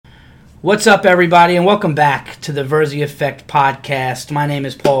What's up, everybody, and welcome back to the Verzi Effect podcast. My name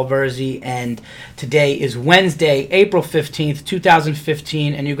is Paul Verzi, and today is Wednesday, April 15th,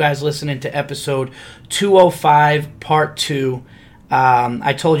 2015, and you guys listening to episode 205, part 2.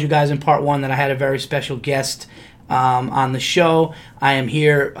 I told you guys in part 1 that I had a very special guest on the show. I am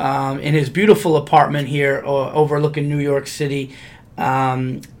here in his beautiful apartment here overlooking New York City,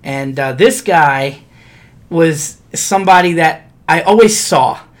 and this guy was somebody that I always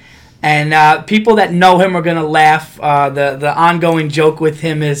saw. And people that know him are going to laugh. The ongoing joke with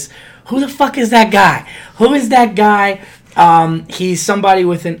him is, who the fuck is that guy? Who is that guy? He's somebody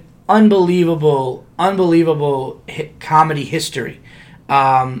with an unbelievable comedy history.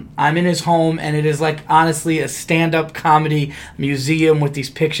 I'm in his home, and it is like, honestly, a stand-up comedy museum with these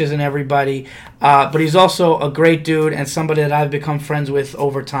pictures and everybody. But he's also a great dude and somebody that I've become friends with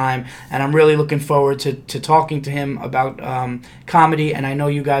over time. And I'm really looking forward to talking to him about comedy. And I know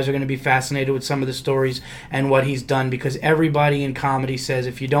you guys are going to be fascinated with some of the stories and what he's done, because everybody in comedy says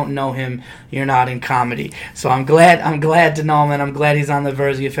if you don't know him, you're not in comedy. So I'm glad to know him, and I'm glad he's on the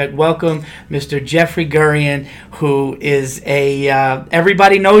Verzi Effect. Welcome, Mr. Jeffrey GURIAN, who is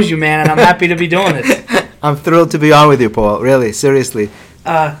everybody knows you, man, and I'm happy to be doing this. I'm thrilled to be on with you, Paul. Really, seriously.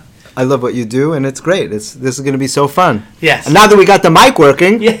 I love what you do, and it's great. This is going to be so fun. Yes. And now that we got the mic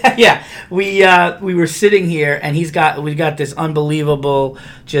working. Yeah. We were sitting here, and we got this unbelievably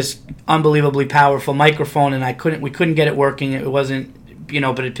powerful microphone, and we couldn't get it working. It wasn't,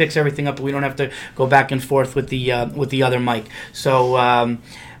 but it picks everything up. We don't have to go back and forth with the other mic. So,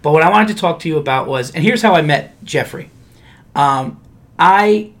 but what I wanted to talk to you about was, and here's how I met Jeffrey.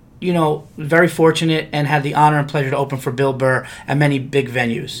 I very fortunate and had the honor and pleasure to open for Bill Burr at many big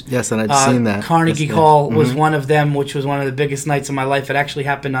venues. Yes, and I've seen that. Carnegie Hall was one of them, which was one of the biggest nights of my life. It actually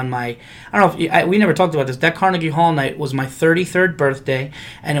happened on I don't know we never talked about this. That Carnegie Hall night was my 33rd birthday,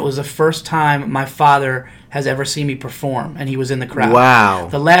 and it was the first time my father has ever seen me perform, and he was in the crowd. Wow.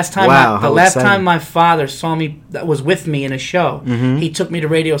 The last time my father saw me, that was with me in a show, he took me to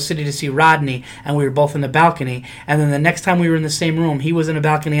Radio City to see Rodney, and we were both in the balcony. And then the next time we were in the same room, he was in a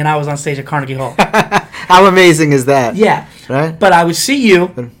balcony, and I was on stage at Carnegie Hall. How amazing is that? Yeah. Right? But I would see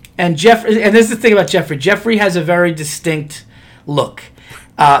you, and Jeffrey, and this is the thing about Jeffrey. Jeffrey has a very distinct look.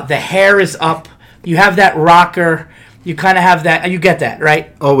 The hair is up. You have that rocker. You kind of have that. You get that,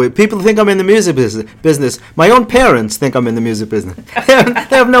 right? Oh, wait. People think I'm in the music business. My own parents think I'm in the music business.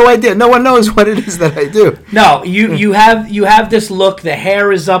 They have no idea. No one knows what it is that I do. No, you have this look. The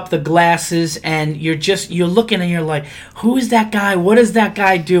hair is up, the glasses, and you're looking and you're like, who is that guy? What does that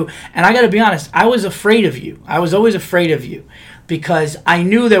guy do? And I got to be honest, I was afraid of you. I was always afraid of you because I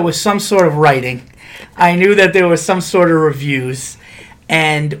knew there was some sort of writing. I knew that there was some sort of reviews,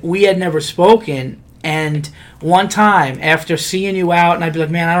 and we had never spoken. And one time, after seeing you out, and I'd be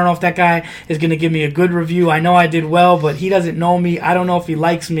like, man, I don't know if that guy is going to give me a good review. I know I did well, but he doesn't know me. I don't know if he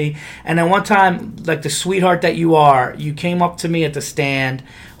likes me. And then one time, like the sweetheart that you are, you came up to me at the stand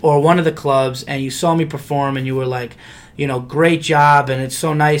or one of the clubs, and you saw me perform, and you were like, great job, and it's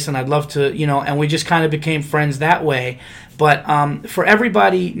so nice, and I'd love to, and we just kind of became friends that way. But for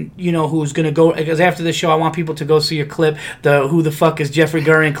everybody, who's going to go, because after the show, I want people to go see your clip, the Who the Fuck is Jeffrey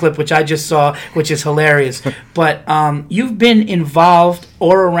GURIAN clip, which I just saw, which is hilarious. But you've been involved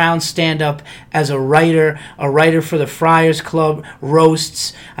or around stand-up as a writer for the Friars Club,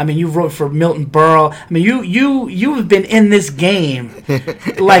 roasts. I mean, you wrote for Milton Berle. I mean, you've been in this game.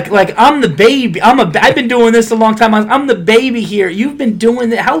 like I'm the baby. I've been doing this a long time. I'm the baby here. You've been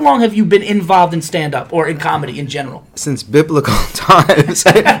doing it. How long have you been involved in stand-up or in comedy in general? Since biblical times.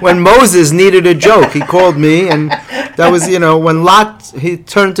 When Moses needed a joke, he called me, and that was, when Lot, he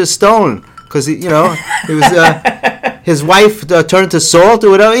turned to stone because he was his wife turned to salt or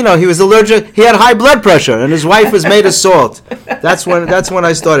whatever. He was allergic. He had high blood pressure, and his wife was made of salt. That's when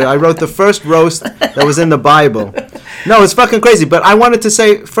I started. I wrote the first roast that was in the Bible. No, it's fucking crazy. But I wanted to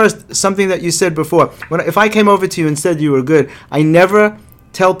say first something that you said before. If I came over to you and said you were good, I never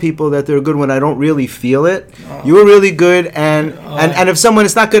tell people that they're good when I don't really feel it. You were really good, and if someone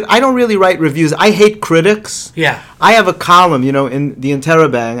is not good, I don't really write reviews. I hate critics. Yeah. I have a column, in the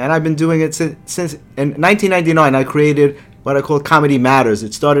Interrobang, and I've been doing it since in 1999. I created what I call Comedy Matters.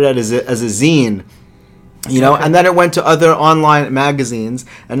 It started out as a zine, and then it went to other online magazines,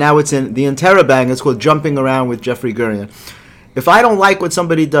 and now it's in the Interrobang. It's called Jumping Around with Jeffrey GURIAN. If I don't like what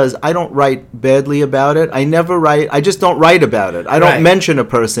somebody does, I don't write badly about it. I never write. I just don't write about it. I don't mention a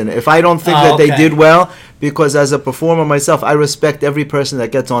person if I don't think that they did well, because as a performer myself, I respect every person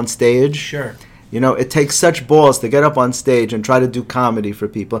that gets on stage. Sure. It takes such balls to get up on stage and try to do comedy for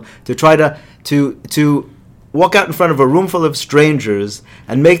people, to try to walk out in front of a room full of strangers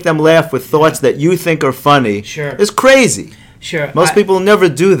and make them laugh with thoughts that you think are funny is crazy. Sure. Most people never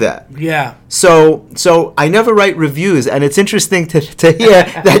do that. Yeah. So I never write reviews, and it's interesting to hear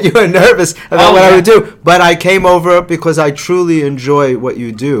that you were nervous about what I would do. But I came over because I truly enjoy what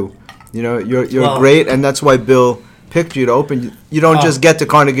you do. You know, you're great, and that's why Bill picked you to open. You don't just get to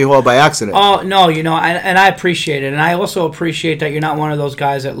Carnegie Hall by accident. Oh, no, you know, and I appreciate it. And I also appreciate that you're not one of those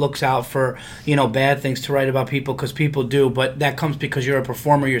guys that looks out for, you know, bad things to write about people, because people do. But that comes because you're a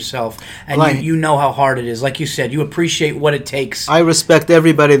performer yourself, and you know how hard it is. Like you said, you appreciate what it takes. I respect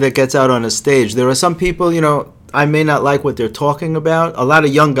everybody that gets out on a stage. There are some people, you know, I may not like what they're talking about. A lot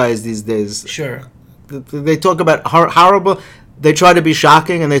of young guys these days. Sure. They talk about horrible... They try to be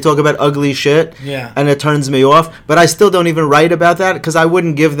shocking, and they talk about ugly shit, and it turns me off. But I still don't even write about that, because I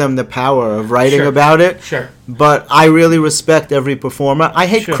wouldn't give them the power of writing about it. Sure. But I really respect every performer. I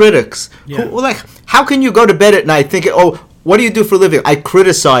hate critics. Yeah. How can you go to bed at night thinking, oh, what do you do for a living? I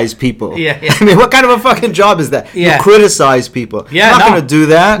criticize people. Yeah. I mean, what kind of a fucking job is that? Yeah. You criticize people. Yeah, I'm not going to do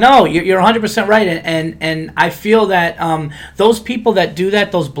that. No, you're 100% right. And I feel that those people that do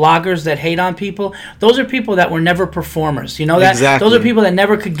that, those bloggers that hate on people, those are people that were never performers. You know that? Exactly. Those are people that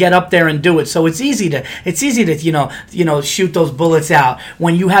never could get up there and do it. So it's easy to you know shoot those bullets out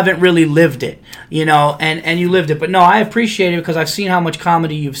when you haven't really lived it. You know, and you lived it. But no, I appreciate it because I've seen how much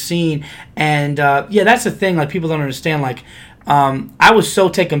comedy you've seen. And that's the thing. Like, people don't understand. Like, I was so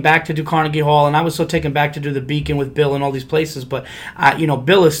taken back to do Carnegie Hall, and I was so taken back to do the Beacon with Bill and all these places. But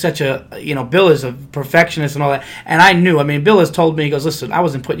Bill is Bill is a perfectionist and all that. And I knew. I mean, Bill has told me, he goes, "Listen, I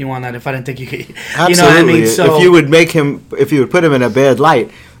wasn't putting you on that if I didn't think you could." Absolutely. You know what I mean? So if you would put him in a bad light,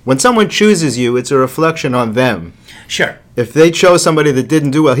 when someone chooses you, it's a reflection on them. Sure. If they chose somebody that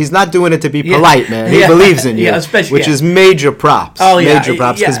didn't do well, he's not doing it to be polite, man. He believes in you, which is major props. Oh, yeah. Major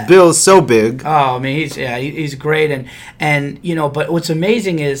props, because Bill's so big. Oh, I mean, he's great. And you know, but what's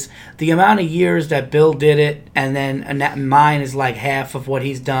amazing is the amount of years that Bill did it, and then mine is like half of what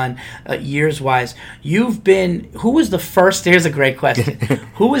he's done years-wise. Who was the first, here's a great question.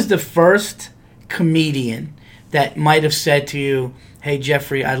 Who was the first comedian that might have said to you, "Hey,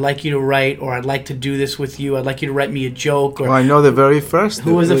 Jeffrey, I'd like you to write," or "I'd like to do this with you. I'd like you to write me a joke"? Or I know the very first.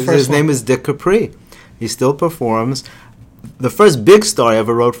 Who was the first His name is Dick Capri. He still performs. The first big star I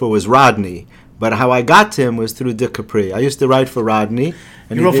ever wrote for was Rodney. But how I got to him was through Dick Capri. I used to write for Rodney.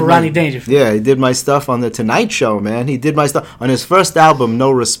 And you wrote for Rodney Dangerfield. Yeah, he did my stuff on The Tonight Show, man. He did my stuff. On his first album, No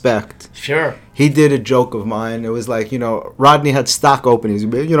Respect. Sure. He did a joke of mine. It was like, Rodney had stock openings.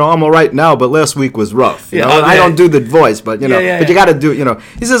 I'm all right now, but last week was rough. I don't do the voice, but, but you got to do,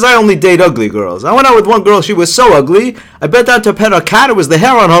 He says, I only date ugly girls. I went out with one girl. She was so ugly. I bent down to pet her cat. It was the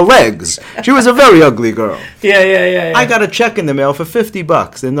hair on her legs. She was a very ugly girl. Yeah. I got a check in the mail for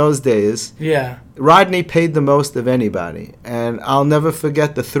 $50 in those days. Yeah. Rodney paid the most of anybody, and I'll never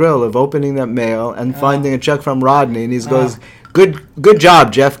forget the thrill of opening that mail and finding a check from Rodney, and he goes, good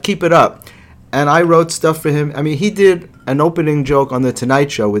job, Jeff, keep it up. And I wrote stuff for him. I mean, he did an opening joke on The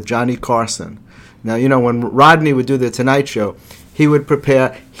Tonight Show with Johnny Carson. Now, when Rodney would do The Tonight Show, he would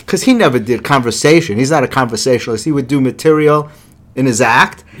prepare, because he never did conversation. He's not a conversationalist. He would do material in his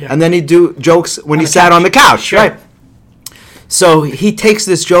act, and then he'd do jokes when he sat on the couch, sure. Right? So he takes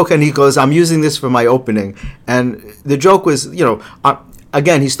this joke and he goes, I'm using this for my opening. And the joke was,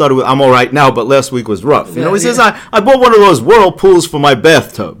 again, he started with, I'm all right now, but last week was rough. He says, I bought one of those whirlpools for my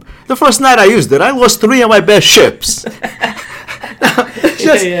bathtub. The first night I used it, I lost 3 of my best ships.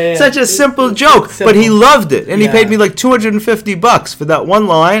 Such a simple joke, but he loved it. And he paid me like $250 for that one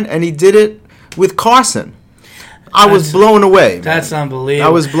line, and he did it with Carson. I was blown away. Man. That's unbelievable. I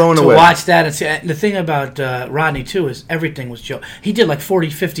was blown away. To watch that. And see, the thing about Rodney, too, is everything was joke. He did like 40,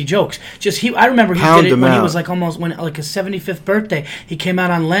 50 jokes. I remember he did it when he was like his 75th birthday. He came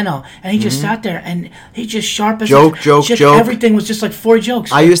out on Leno, and he just sat there, and he just sharp as joke. Everything was just like 40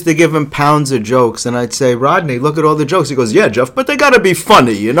 jokes. I used to give him pounds of jokes, and I'd say, Rodney, look at all the jokes. He goes, yeah, Jeff, but they got to be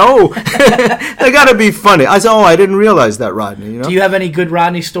funny, They got to be funny. I said, I didn't realize that, Rodney. Do you have any good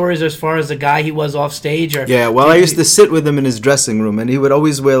Rodney stories as far as the guy he was off stage? Or yeah, well, I used to sit with him in his dressing room, and he would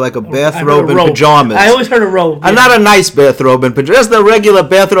always wear like a bathrobe and pajamas. I always heard a robe. And not a nice bathrobe and pajamas, just the regular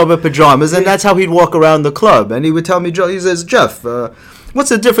bathrobe and pajamas, and that's how he'd walk around the club. And he would tell me, he says, Jeff, what's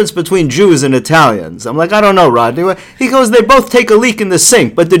the difference between Jews and Italians? I'm like, I don't know, Rodney. He goes, they both take a leak in the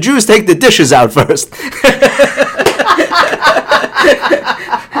sink, but the Jews take the dishes out first.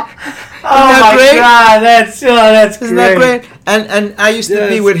 Oh my great? God, that's Isn't that great? And I used to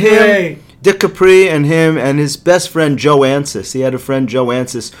be with him. Great. Dick Capri and him and his best friend Joe Ancis. He had a friend, Joe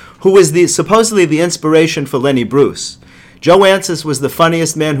Ancis, who was supposedly the inspiration for Lenny Bruce. Joe Ancis was the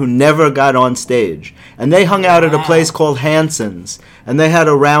funniest man who never got on stage. And they hung out at a place called Hanson's. And they had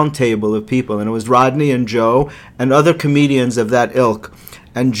a round table of people. And it was Rodney and Joe and other comedians of that ilk.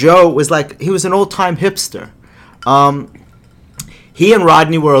 And Joe was he was an old-time hipster. He and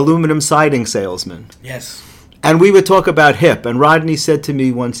Rodney were aluminum siding salesmen. Yes. And we would talk about hip. And Rodney said to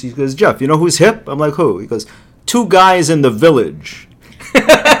me once, he goes, Jeff, you know who's hip? I'm like, who? He goes, 2 guys in the village.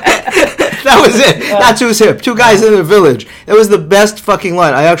 That was it. That's who's hip. 2 guys in the village. It was the best fucking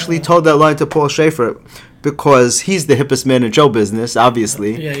line. I actually told that line to Paul Schaefer because he's the hippest man in show business,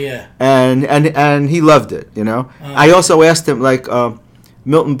 obviously. Yeah. And he loved it, you know. I also asked him,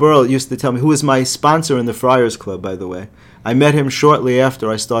 Milton Berle used to tell me, who was my sponsor in the Friars Club, by the way. I met him shortly after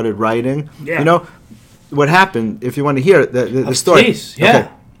I started writing. Yeah. You know, what happened, if you want to hear it, the story. Please, yeah.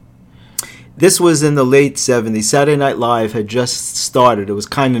 Okay. This was in the late 70s. Saturday Night Live had just started. It was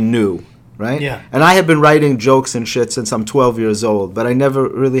kind of new, right? Yeah. And I had been writing jokes and shit since I'm 12 years old, but I never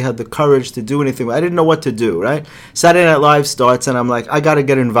really had the courage to do anything. I didn't know what to do, right? Saturday Night Live starts, and I'm like, I got to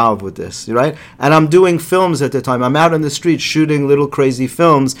get involved with this, right? And I'm doing films at the time. I'm out on the street shooting little crazy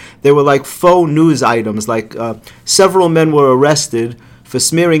films. They were like faux news items, several men were arrested for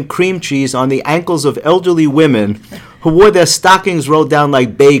smearing cream cheese on the ankles of elderly women who wore their stockings rolled down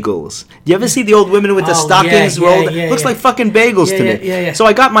like bagels. Do you ever see the old women with the stockings rolled? Looks like fucking bagels to me. Yeah. So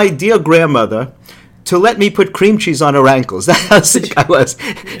I got my dear grandmother to let me put cream cheese on her ankles. That's how sick I was.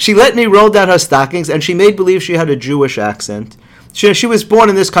 She let me roll down her stockings, and she made believe she had a Jewish accent. She was born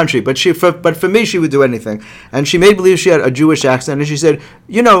in this country, but for me, she would do anything. And she made believe she had a Jewish accent, and she said,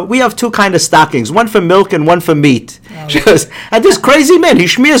 you know, we have 2 kind of stockings, one for milk and one for meat. She goes, and this crazy man, he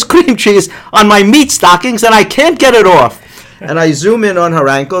smears cream cheese on my meat stockings, and I can't get it off. And I zoom in on her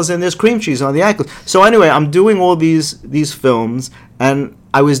ankles, and there's cream cheese on the ankles. So anyway, I'm doing all these films, and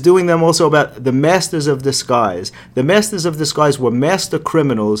I was doing them also about the Masters of Disguise. The Masters of Disguise were master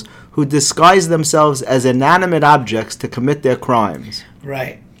criminals who disguised themselves as inanimate objects to commit their crimes.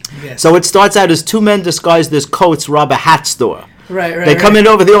 Right. Yes. So it starts out as 2 men disguised as coats rob a hat store. Right. They come in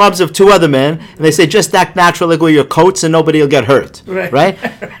over the arms of 2 other men, and they say, just act natural, like wear your coats, and nobody will get hurt. Right?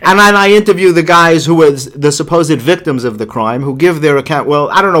 And then I interview the guys who were the supposed victims of the crime, who give their account. Well,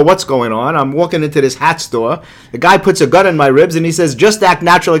 I don't know what's going on. I'm walking into this hat store. The guy puts a gun in my ribs, and he says, just act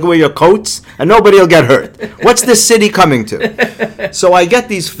natural, like wear your coats, and nobody will get hurt. What's this city coming to? So I get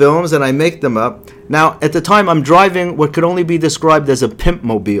these films, and I make them up. Now, at the time, I'm driving what could only be described as a pimp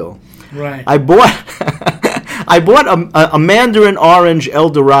mobile. Right. I bought a Mandarin Orange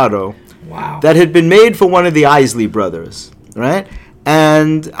Eldorado. Wow. That had been made for one of the Isley brothers, right?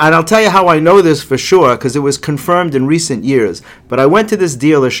 And I'll tell you how I know this for sure, because it was confirmed in recent years. But I went to this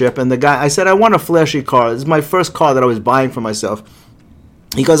dealership, and the guy, I said, I want a flashy car. This is my first car that I was buying for myself.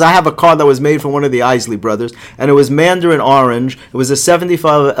 He goes, I have a car that was made for one of the Isley brothers, and it was Mandarin Orange. It was a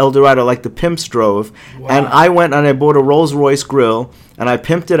 75 Eldorado like the pimps drove. Wow. And I went and I bought a Rolls-Royce grill, and I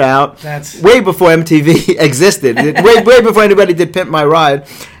pimped it out. That's way before MTV existed, way before anybody did Pimp My Ride.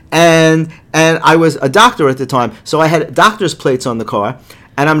 And I was a doctor at the time, so I had doctor's plates on the car,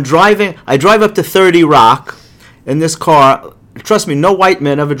 and I drive up to 30 Rock in this car. Trust me, no white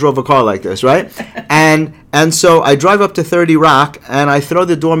man ever drove a car like this, right? And so I drive up to 30 Rock, and I throw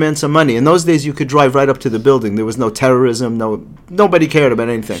the doorman some money. In those days, you could drive right up to the building. There was no terrorism, nobody cared about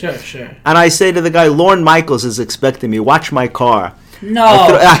anything. Sure. And I say to the guy, Lorne Michaels is expecting me. Watch my car. No.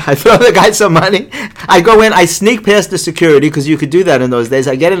 I throw the guy some money. I go in. I sneak past the security, because you could do that in those days.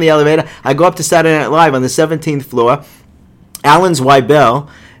 I get in the elevator. I go up to Saturday Night Live on the 17th floor. Alan Zweibel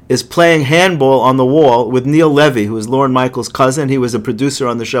is playing handball on the wall with Neil Levy, who was Lorne Michaels' cousin. He was a producer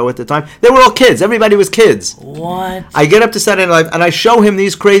on the show at the time. They were all kids. Everybody was kids. What? I get up to Saturday Night Live, and I show him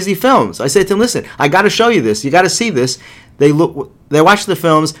these crazy films. I say to him, listen, I got to show you this. You got to see this. They watch the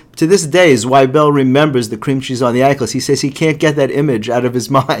films. To this day, Zweibel remembers the cream cheese on the ankles. He says he can't get that image out of his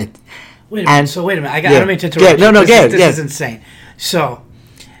mind. Wait a minute. I don't mean to interrupt you. This is insane. So,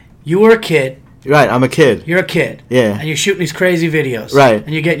 you were a kid. Right, I'm a kid. You're a kid. Yeah. And you're shooting these crazy videos. Right.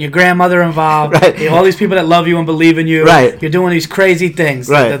 And you're getting your grandmother involved. Right. All these people that love you and believe in you. Right. You're doing these crazy things.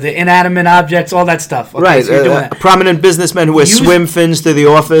 Right. The inanimate objects, all that stuff. Okay, right. So you're doing that. Prominent businessmen who wear swim fins to the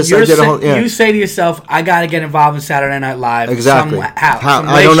office. You say to yourself, I got to get involved in Saturday Night Live. Exactly. Somehow.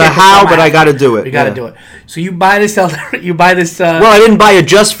 I don't know how, but I got to do it. You got to do it. So you buy this. Well, I didn't buy it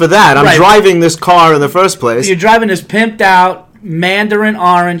just for that. I'm driving this car in the first place. You're driving this pimped out Mandarin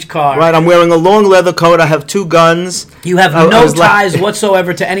orange car. Right, I'm wearing a long leather coat. I have 2 guns. You have no ties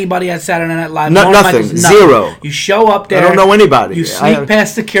whatsoever to anybody at Saturday Night Live. Nothing. Michaels, Zero. You show up there. I don't know anybody. You sneak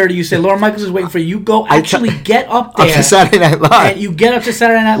past security. You say, Lauren Michaels is waiting for you. You go get up there. Up to Saturday Night Live. And you get up to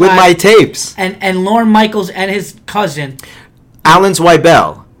Saturday Night Live. With my tapes. And Lauren Michaels and his cousin. Alan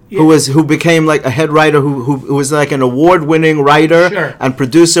Zweibel. Yeah. Who became like a head writer, who was like an award-winning writer and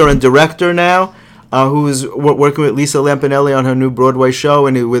producer and director now. Who's working with Lisa Lampanelli on her new Broadway show,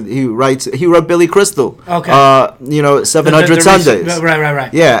 and he wrote Billy Crystal. Okay. 700 Sundays.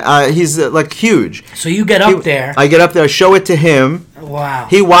 Right. Yeah, he's like huge. So you get up there. I get up there, I show it to him. Wow.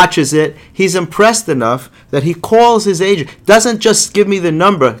 He watches it. He's impressed enough that he calls his agent. Doesn't just give me the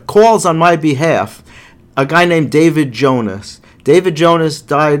number, calls on my behalf. A guy named David Jonas. David Jonas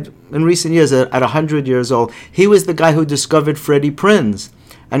died in recent years at 100 years old. He was the guy who discovered Freddie Prinze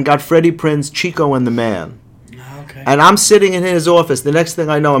and got Freddie Prinze Chico and the Man. Okay. And I'm sitting in his office. The next thing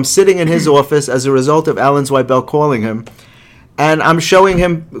I know, I'm sitting in his office as a result of Alan Zweibel calling him. And I'm showing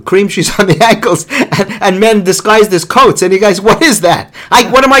him cream cheese on the ankles and men disguised as coats. And he goes, what is that?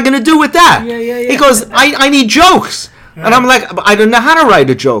 What am I going to do with that? Yeah. He goes, I need jokes. Right. And I'm like, I don't know how to write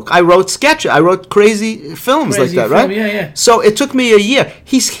a joke. I wrote sketches. I wrote crazy films like that, right? Yeah. So it took me a year.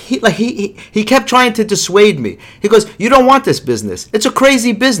 He kept trying to dissuade me. He goes, you don't want this business. It's a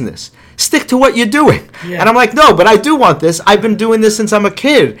crazy business. Stick to what you're doing. Yeah. And I'm like, no, but I do want this. I've been doing this since I'm a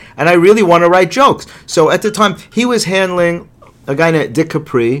kid, and I really want to write jokes. So at the time, he was handling a guy named Dick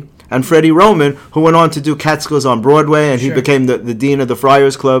Capri and Freddie Roman, who went on to do Catskills on Broadway, and he became the dean of the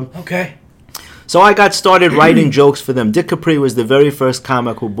Friars Club. Okay. So I got started writing jokes for them. Dick Capri was the very first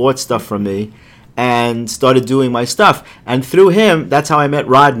comic who bought stuff from me and started doing my stuff. And through him, that's how I met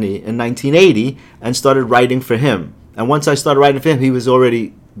Rodney in 1980 and started writing for him. And once I started writing for him, he was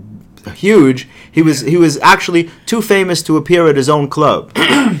already huge. He was actually too famous to appear at his own club.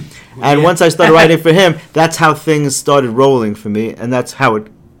 And once I started writing for him, that's how things started rolling for me, and that's how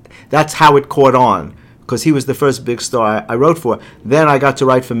it caught on, because he was the first big star I wrote for. Then I got to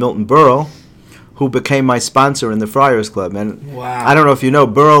write for Milton Berle, who became my sponsor in the Friars Club. And wow. I don't know if you know,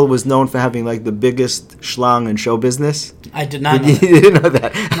 Berle was known for having like the biggest schlong in show business. I did not know that. You didn't know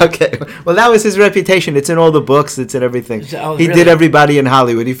that? Okay. Well, that was his reputation. It's in all the books. It's in everything. He really? did everybody in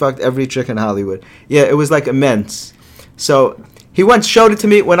Hollywood. He fucked every chick in Hollywood. Yeah, it was like immense. So he once showed it to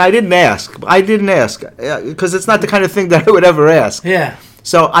me when I didn't ask. I didn't ask because it's not the kind of thing that I would ever ask. Yeah.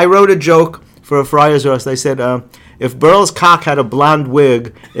 So I wrote a joke for a Friars roast. I said, if Berle's cock had a blonde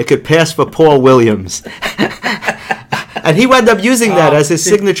wig, it could pass for Paul Williams. And he wound up using that as his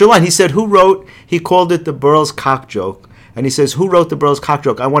signature line. He said, he called it the Berle's cock joke. And he says, who wrote the Berle's cock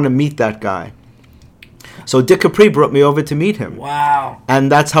joke? I want to meet that guy. So Dick Capri brought me over to meet him. Wow.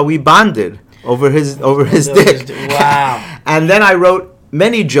 And that's how we bonded over his dick. Wow. And then I wrote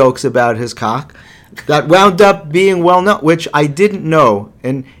many jokes about his cock that wound up being well known, which I didn't know.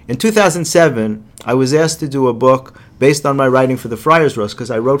 In 2007, I was asked to do a book based on my writing for the Friars Roast, because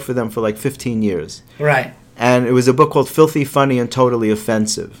I wrote for them for like 15 years. Right. And it was a book called Filthy, Funny, and Totally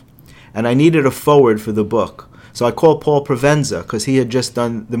Offensive. And I needed a forward for the book. So I called Paul Provenza, because he had just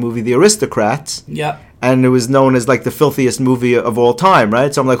done the movie The Aristocrats. Yep. And it was known as like the filthiest movie of all time,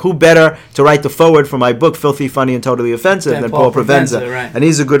 right? So I'm like, who better to write the forward for my book, Filthy, Funny, and Totally Offensive, than Paul Provenza. Right. And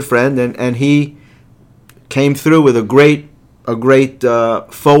he's a good friend, and he came through with a great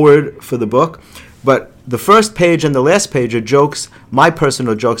forward for the book. But the first page and the last page are jokes, my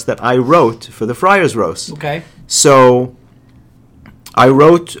personal jokes that I wrote for the Friars Roast. Okay. So I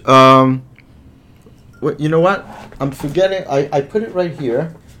wrote, you know what? I'm forgetting. I put it right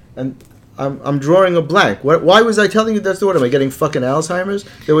here, and I'm drawing a blank. Why was I telling you that story? Am I getting fucking Alzheimer's?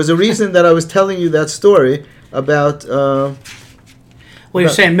 There was a reason that I was telling you that story about... Well, you're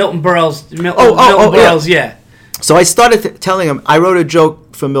saying Milton Berle's... Berle's, yeah. So I started telling him, I wrote a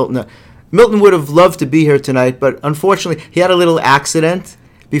joke for Milton. Milton would have loved to be here tonight, but unfortunately, he had a little accident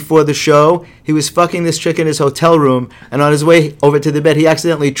before the show. He was fucking this chick in his hotel room, and on his way over to the bed, he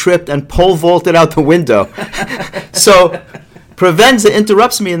accidentally tripped and pole vaulted out the window. So Provenza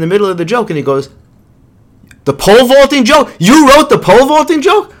interrupts me in the middle of the joke, and he goes, the pole vaulting joke? You wrote the pole vaulting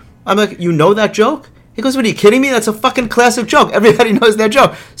joke? I'm like, you know that joke? He goes, what, are you kidding me? That's a fucking classic joke. Everybody knows that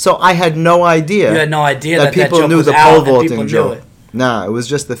joke. So I had no idea. You had no idea that people joke knew the pole vaulting joke. Nah, it was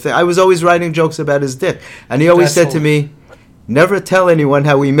just the thing. I was always writing jokes about his dick. And he always said to me, never tell anyone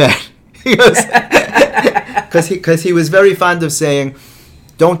how we met. He goes, because he was very fond of saying,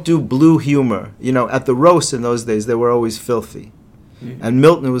 don't do blue humor. You know, at the roasts in those days, they were always filthy. Mm-hmm. And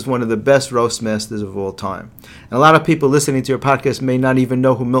Milton was one of the best roast masters of all time. And a lot of people listening to your podcast may not even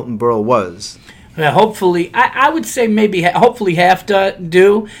know who Milton Berle was. Yeah, hopefully, I would say maybe, hopefully half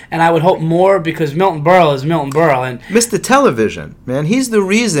do, and I would hope more because Milton Berle is Milton Berle. And Mr. Television, man, he's the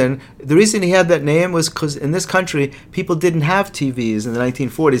reason he had that name was because in this country, people didn't have TVs in the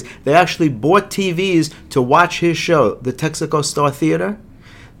 1940s. They actually bought TVs to watch his show, the Texaco Star Theater.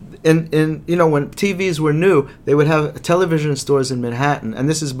 And when TVs were new, they would have television stores in Manhattan, and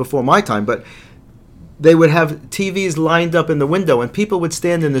this is before my time, but they would have TVs lined up in the window, and people would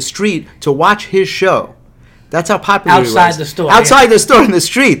stand in the street to watch his show. That's how popular he was. Outside the store. Outside the store in the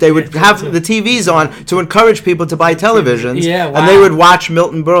street. They would have the TVs on to encourage people to buy televisions. Yeah, wow. And they would watch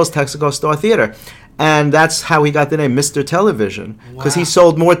Milton Berle's Texaco Star Theater. And that's how he got the name Mr. Television, because he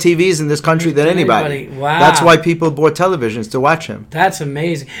sold more TVs in this country than anybody. Wow. That's why people bought televisions, to watch him. That's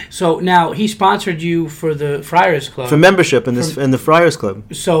amazing. So now he sponsored you for the Friars Club. For membership in the Friars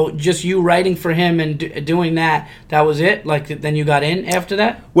Club. So just you writing for him and doing that was it? Like then you got in after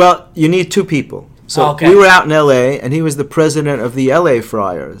that? Well, you need two people. So we were out in L.A., and he was the president of the L.A.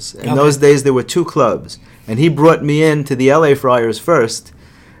 Friars. In those days, there were two clubs. And he brought me into the L.A. Friars first,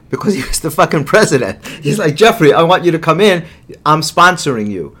 because he was the fucking president. He's like, Jeffrey, I want you to come in. I'm sponsoring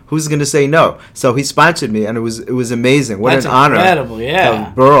you. Who's going to say no? So he sponsored me, and it was amazing. What an honor. That's incredible, yeah.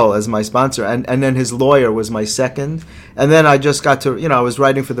 Of Berle as my sponsor. And then his lawyer was my second. And then I just got to, I was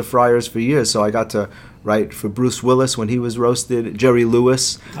writing for the Friars for years, so I got to write for Bruce Willis when he was roasted, Jerry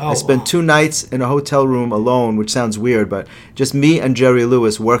Lewis. I spent 2 nights in a hotel room alone, which sounds weird, but just me and Jerry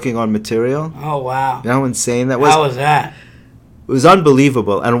Lewis working on material. Oh, wow. You know how insane that was? How was that? It was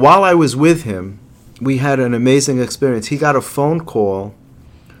unbelievable. And while I was with him, we had an amazing experience. He got a phone call.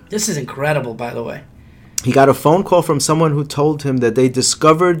 This is incredible, by the way. He got a phone call from someone who told him that they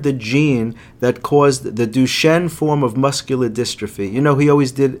discovered the gene that caused the Duchenne form of muscular dystrophy. He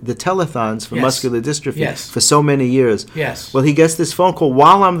always did the telethons for muscular dystrophy for so many years. Yes. Well, he gets this phone call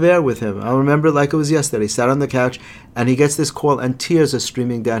while I'm there with him. I remember it like it was yesterday. He sat on the couch, and he gets this call, and tears are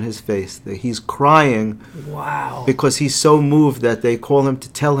streaming down his face. He's crying. Wow. Because he's so moved that they call him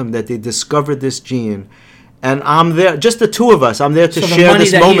to tell him that they discovered this gene. And I'm there, just the two of us. I'm there to share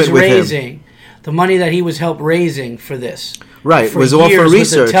this moment with him. The money that he was help raising for this. Right, was all for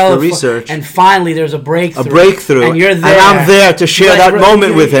research. And finally there's a breakthrough. A breakthrough. And you're there. And I'm there to share that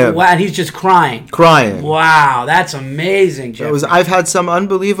moment with him. Wow, and he's just crying. Wow, that's amazing, Jeff. I've had some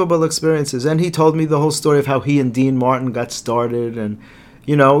unbelievable experiences. And he told me the whole story of how he and Dean Martin got started. And,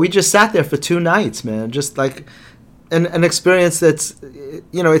 we just sat there for 2 nights, man. Just like an experience that's,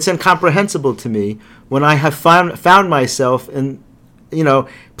 it's incomprehensible to me when I have found myself in,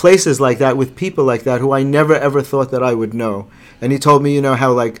 places like that with people like that who I never ever thought that I would know. And he told me,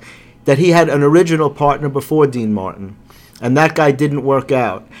 how that he had an original partner before Dean Martin, and that guy didn't work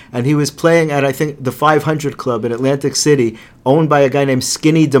out. And he was playing at, I think, the 500 Club in Atlantic City, owned by a guy named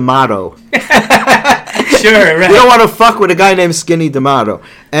Skinny D'Amato. Sure, right. You don't want to fuck with a guy named Skinny D'Amato.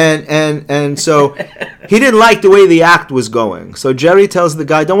 And so he didn't like the way the act was going. So Jerry tells the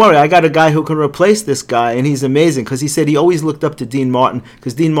guy, don't worry, I got a guy who can replace this guy, and he's amazing. Because he said he always looked up to Dean Martin,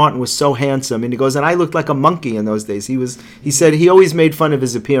 because Dean Martin was so handsome. And he goes, and I looked like a monkey in those days. He said he always made fun of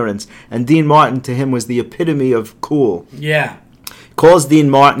his appearance. And Dean Martin, to him, was the epitome of cool. Yeah. Calls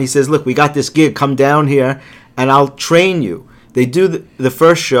Dean Martin. He says, look, we got this gig. Come down here, and I'll train you. They do the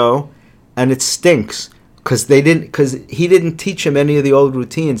first show, and it stinks. Because he didn't teach him any of the old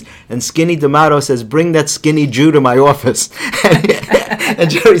routines. And Skinny D'Amato says, bring that skinny Jew to my office. And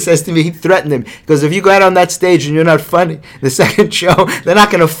Jerry says to me, he threatened him. Because if you go out on that stage and you're not funny, the second show, they're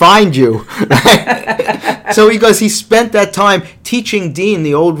not going to find you. So he goes, he spent that time teaching Dean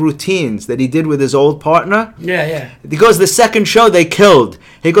the old routines that he did with his old partner. Yeah. He goes, the second show they killed.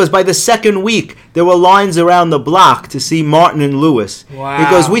 He goes, by the second week, there were lines around the block to see Martin and Lewis. Wow. He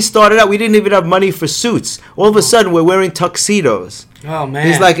goes, we started out, we didn't even have money for suits. All of a sudden, we're wearing tuxedos. Oh, man.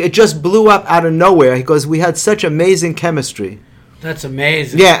 He's like, it just blew up out of nowhere. He goes, we had such amazing chemistry. That's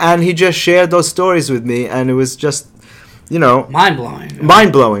amazing. Yeah, and he just shared those stories with me, and it was just, mind-blowing.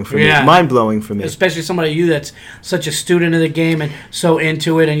 Mind-blowing for me. Mind-blowing for me. Especially somebody like you that's such a student of the game and so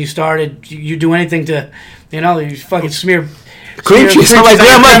into it, and you do anything to, you fucking smear cream cheese on my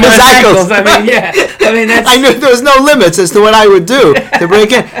grandma's ankles. That's... I knew there was no limits as to what I would do to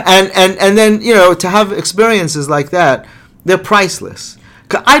break in. And then, to have experiences like that, they're priceless.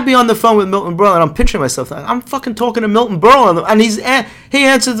 I'd be on the phone with Milton Berle, and I'm pinching myself. I'm fucking talking to Milton Berle, and he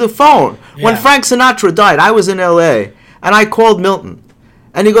answered the phone. Yeah. When Frank Sinatra died, I was in L.A., and I called Milton.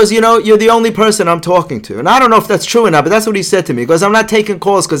 And he goes, you're the only person I'm talking to. And I don't know if that's true or not, but that's what he said to me. He goes, I'm not taking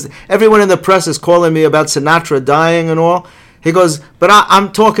calls because everyone in the press is calling me about Sinatra dying and all. He goes, but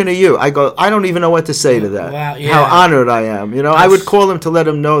I'm talking to you. I go, I don't even know what to say to that. Wow, yeah. How honored I am. I would call him to let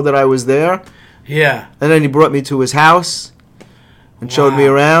him know that I was there. Yeah. And then he brought me to his house and showed me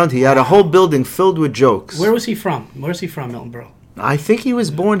around. He had a whole building filled with jokes. Where was he from? Where's he from, Milton Berle? I think he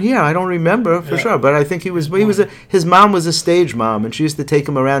was born here. I don't remember for sure, but I think he was. His mom was a stage mom, and she used to take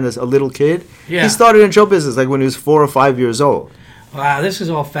him around as a little kid. Yeah. He started in show business like when he was 4 or 5 years old. Wow, this is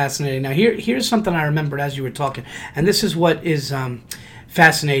all fascinating. Now, here's something I remembered as you were talking, and this is what is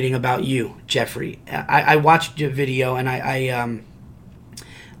fascinating about you, Jeffrey. I watched your video, and I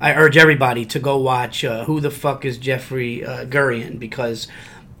urge everybody to go watch Who the Fuck is Jeffrey Gurian, because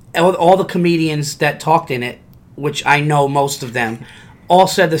all the comedians that talked in it, which I know most of them, all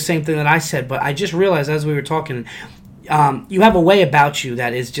said the same thing that I said. But I just realized as we were talking, you have a way about you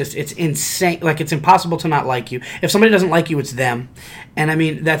that is just, it's insane. Like, it's impossible to not like you. If somebody doesn't like you, it's them. And I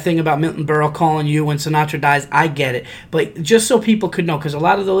mean, that thing about Milton Berle calling you when Sinatra dies, I get it. But just so people could know, because a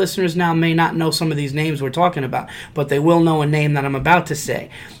lot of the listeners now may not know some of these names we're talking about, but they will know a name that I'm about to say.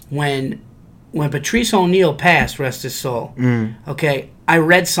 When Patrice O'Neal passed, rest his soul, okay, I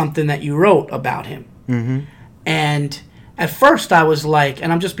read something that you wrote about him. Mm-hmm. And at first I was like,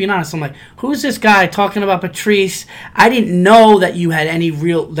 and I'm just being honest, I'm like, who's this guy talking about Patrice? I didn't know that you had any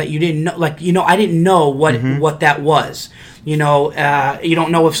that you didn't know, like, I didn't know what that was. You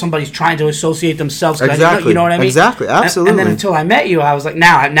don't know if somebody's trying to associate themselves. Exactly. You know what I mean? Exactly. Absolutely. And then until I met you, I was like,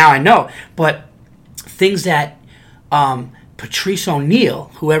 now I know. But things that Patrice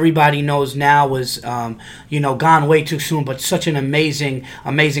O'Neal, who everybody knows now was, gone way too soon, but such an amazing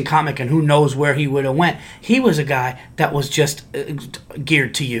comic, and who knows where he would have went. He was a guy that was just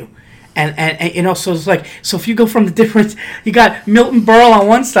geared to you. And so it's like, so if you go from the different, you got Milton Berle on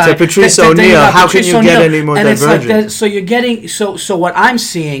one side. So Patrice O'Neal, how can you get any more divergent? It's like that, so you're getting, so what I'm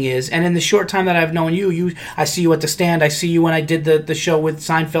seeing is, and in the short time that I've known you, I see you at the stand, I see you when I did the show with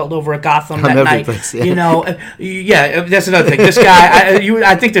Seinfeld over at Gotham that night. Place, yeah. Yeah, that's another thing. This guy,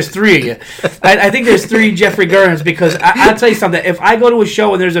 I think there's three of you. I think there's three Jeffrey Gurians, because I'll tell you something, if I go to a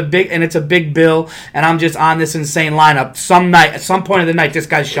show and it's a big bill, and I'm just on this insane lineup, at some point of the night, this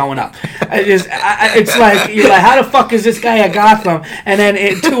guy's showing up. It's like, you're like, how the fuck is this guy at Gotham? And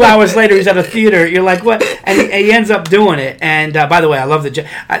then 2 hours later, he's at a theater. You're like, what? And he ends up doing it. And by the way, I love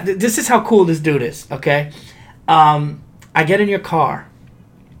this is how cool this dude is. Okay, I get in your car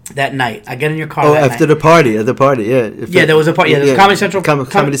that night. After the party, yeah. There was a party. Yeah, there was Comedy Central.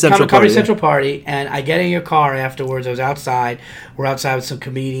 Comedy Central party, and I get in your car afterwards. I was outside. We're outside with some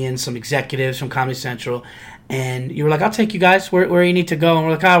comedians, some executives from Comedy Central. And you were like, I'll take you guys where you need to go. And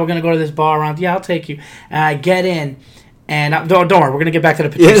we're like, we're going to go to this bar around. Yeah, I'll take you. And I get in. And don't worry, we're going to get back to the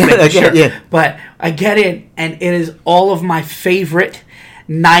Patrice thing, sure. Yeah. But I get in, and it is all of my favorite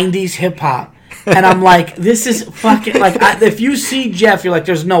 90s hip-hop. And I'm like, this is fucking, like, if you see Jeff, you're like,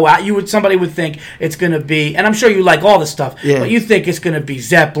 there's no way. Somebody would think it's going to be, and I'm sure you like all the stuff, but you think it's going to be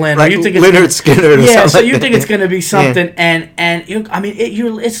Zeppelin, like, or you think it's Leonard Skinner, or so something you like think it's going to be something, and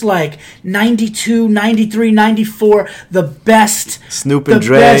it's like 92, 93, 94, the best, Snoop and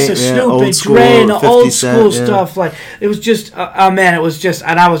Dre, Snoop and Dre, and the old school stuff. Like, it was just, man, it was just,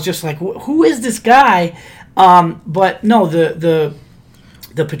 and I was just like, who is this guy? But no, the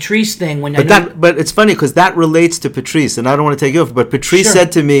Patrice thing, but it's funny because that relates to Patrice, and I don't want to take you off, but Patrice said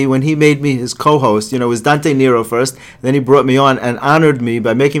to me when he made me his co-host, it was Dante Nero first, then he brought me on and honored me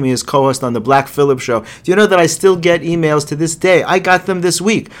by making me his co-host on the Black Phillip show. Do you know that I still get emails to this day? I got them this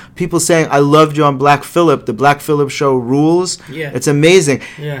week. People saying, I loved you on Black Phillip. The Black Phillip show rules. Yeah. It's amazing.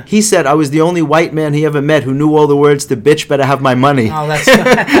 Yeah. He said I was the only white man he ever met who knew all the words to Bitch Better Have My Money. Oh, that's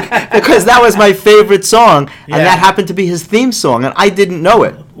because that was my favorite song, and that happened to be his theme song, and I didn't know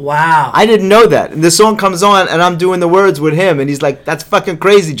it. Wow. I didn't know that. And the song comes on, and I'm doing the words with him, and he's like, that's fucking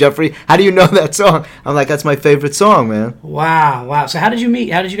crazy, Jeffrey. How do you know that song? I'm like, that's my favorite song, man. Wow. So how did you meet?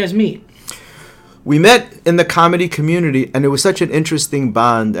 How did you guys meet? We met in the comedy community, and it was such an interesting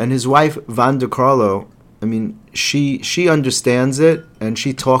bond. And his wife, Van de Carlo, I mean, she understands it, and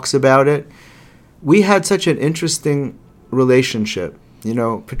she talks about it. We had such an interesting relationship.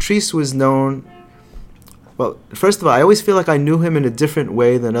 Patrice was known... Well, first of all, I always feel like I knew him in a different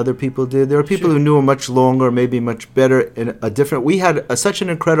way than other people did. There are people who knew him much longer, maybe much better, in a different... We had such an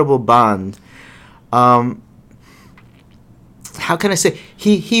incredible bond. How can I say?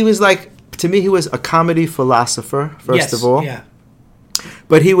 He was like... To me, he was a comedy philosopher, first of all. Yeah.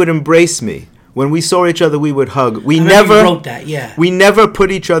 But he would embrace me. When we saw each other, we would hug. We never wrote that, yeah. We never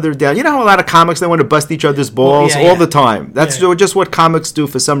put each other down. You know how a lot of comics, they want to bust each other's balls all the time. That's just what comics do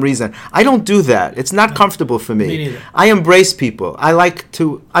for some reason. I don't do that. It's not comfortable for me. Me neither. I embrace people. I like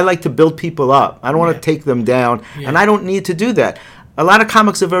to build people up. I don't want to take them down, and I don't need to do that. A lot of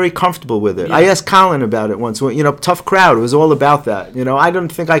comics are very comfortable with it. Yeah. I asked Colin about it once. Tough Crowd. It was all about that. I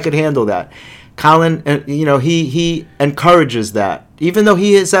don't think I could handle that. Colin, he encourages that, even though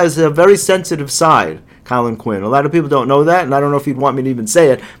he has a very sensitive side. Colin Quinn. A lot of people don't know that, and I don't know if he'd want me to even say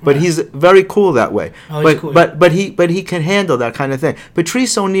it, but he's very cool that way. Oh, he's cool. But he can handle that kind of thing.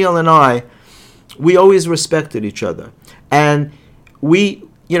 Patrice O'Neal and I, we always respected each other, and we,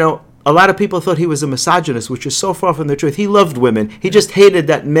 a lot of people thought he was a misogynist, which is so far from the truth. He loved women. He just hated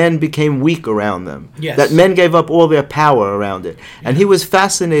that men became weak around them. Yes. That men gave up all their power around it. And he was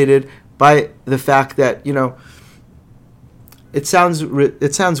fascinated by the fact that, it sounds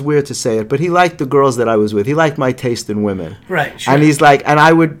weird to say it, but he liked the girls that I was with. He liked my taste in women. Right, sure. And he's like, and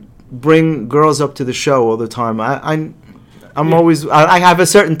I would bring girls up to the show all the time. I have a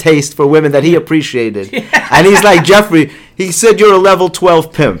certain taste for women that he appreciated. Yeah. And he's like, Jeffrey, he said you're a level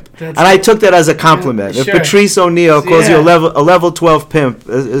 12 pimp. And I took that as a compliment. Sure. If Patrice O'Neal calls you a level 12 pimp,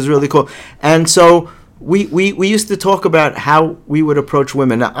 is really cool. And so we used to talk about how we would approach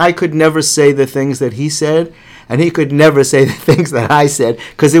women. Now, I could never say the things that he said, and he could never say the things that I said,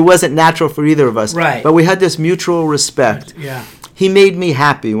 because it wasn't natural for either of us. Right. But we had this mutual respect. Yeah. He made me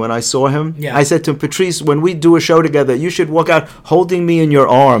happy when I saw him. Yeah. I said to him, Patrice, when we do a show together, you should walk out holding me in your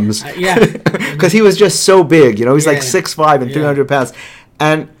arms. Because he was just so big. He's like 6'5" and 300 pounds.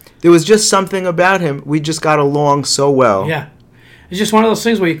 And there was just something about him. We just got along so well. Yeah. It's just one of those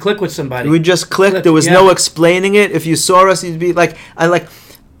things where you click with somebody. We just clicked. There was no explaining it. If you saw us, you'd be like,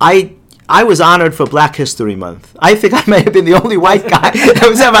 I was honored for Black History Month. I think I may have been the only white guy that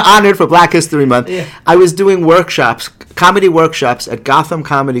was ever honored for Black History Month. Yeah. I was doing comedy workshops at Gotham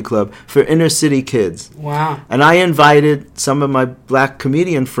Comedy Club for inner city kids. Wow. And I invited some of my black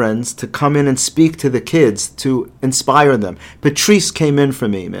comedian friends to come in and speak to the kids to inspire them. Patrice came in for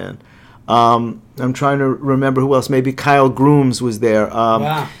me, man. I'm trying to remember who else. Maybe Kyle Grooms was there.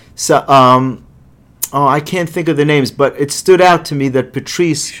 Wow. So, I can't think of the names, but it stood out to me that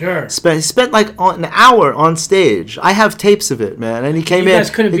Patrice spent like an hour on stage. I have tapes of it, man. And he came in. You guys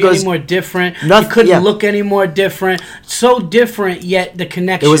couldn't be any more different. You couldn't look any more different. So different, yet the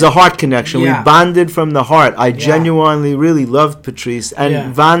connection. It was a heart connection. Yeah. We bonded from the heart. I genuinely really loved Patrice.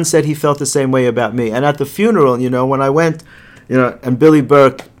 And Von said he felt the same way about me. And at the funeral, when I went, and Billy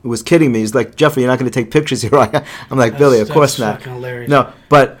Burke was kidding me. He's like, Jeffrey, you're not going to take pictures here. I'm like, Billy, of course not. Fucking hilarious. No,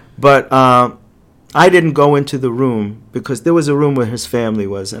 but I didn't go into the room because there was a room where his family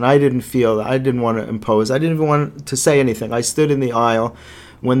was, and I didn't want to impose. I didn't even want to say anything. I stood in the aisle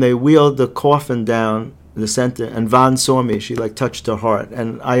when they wheeled the coffin down the center, and Von saw me. She touched her heart,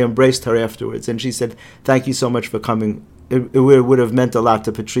 and I embraced her afterwards, and she said, "Thank you so much for coming. It would have meant a lot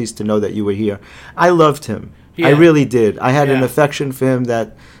to Patrice to know that you were here." I loved him. Yeah. I really did. I had an affection for him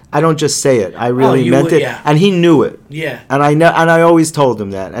that I don't just say it. I really meant it, and he knew it. Yeah. And I always told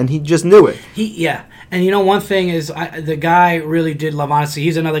him that, and he just knew it. And one thing is, the guy really did love honesty.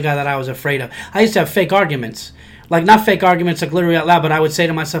 He's another guy that I was afraid of. I used to have fake arguments. Not fake arguments literally out loud, but I would say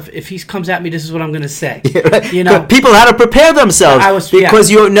to myself, if he comes at me, this is what I'm going to say. Yeah, right. People had to prepare themselves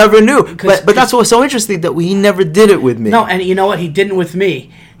because you never knew. But that's what's so interesting, that he never did it with me. No, and you know what? He didn't with me.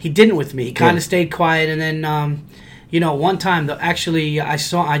 He kind of stayed quiet, and then... one time,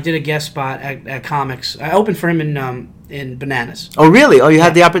 I did a guest spot at Comics. I opened for him in Bananas. Oh, really? Oh, you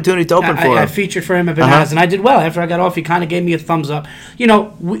had the opportunity to open for him. I featured for him at Bananas, and I did well. After I got off, he kind of gave me a thumbs up.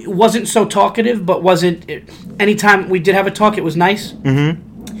 Wasn't so talkative, but anytime we did have a talk, it was nice. Mm-hmm.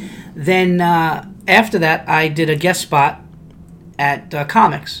 Then after that, I did a guest spot at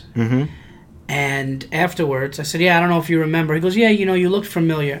Comics. Mm-hmm. And afterwards, I said, I don't know if you remember. He goes, you looked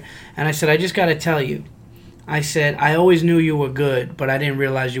familiar. And I said, I just got to tell you. I said, I always knew you were good, but I didn't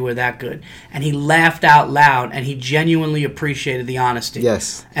realize you were that good. And he laughed out loud, and he genuinely appreciated the honesty.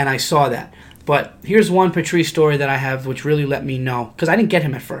 Yes. And I saw that. But here's one Patrice story that I have which really let me know. Because I didn't get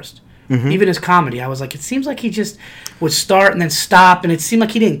him at first. Mm-hmm. Even his comedy. I was like, it seems like he just would start and then stop, and it seemed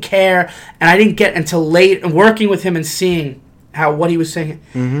like he didn't care. And I didn't get until late, and working with him and seeing what he was saying,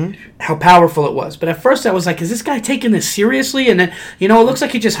 how powerful it was. But at first I was like, is this guy taking this seriously? And then, it looks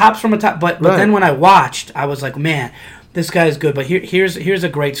like he just hops from a top. But then when I watched, I was like, man, this guy is good. But here's a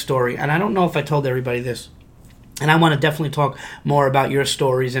great story. And I don't know if I told everybody this. And I want to definitely talk more about your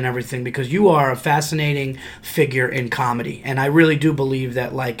stories and everything, because you are a fascinating figure in comedy. And I really do believe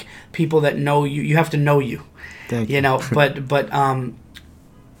that, people that know you, you have to know you. Thank you. But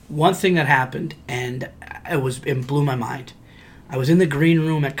one thing that happened, and it blew my mind. I was in the green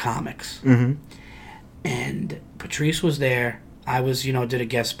room at Comics, and Patrice was there. I was, did a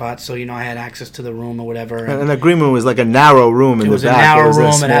guest spot, so, I had access to the room or whatever. And the green room was like a narrow room in the back. It was a narrow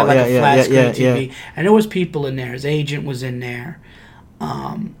room, and had a flat screen TV. And there was people in there. His agent was in there.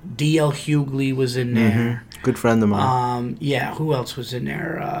 D.L. Hughley was in there. Good friend of mine. Yeah, who else was in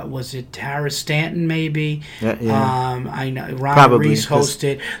there? Was it Tara Stanton? Maybe. Yeah. I know Ron Probably, Reese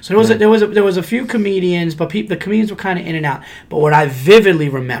hosted. So there was a few comedians, but the comedians were kind of in and out. But what I vividly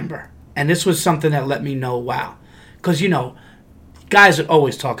remember, and this was something that let me know, wow, because guys would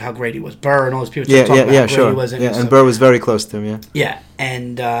always talk how great he was. Burr and all those people talk about how great he was. And Burr was very close to him. Yeah. Yeah,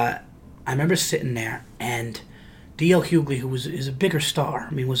 and I remember sitting there and. D.L. Hughley, who is a bigger star.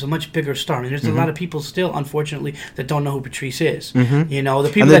 I mean, was a much bigger star. I mean, there's a lot of people still, unfortunately, that don't know who Patrice is. The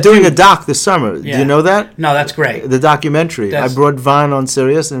people and they're doing a doc this summer. Yeah. Do you know that? No, that's great. The documentary. I brought Vaughn on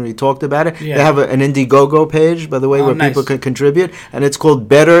Sirius, and we talked about it. Yeah. They have an Indiegogo page, by the way, where people can contribute, and it's called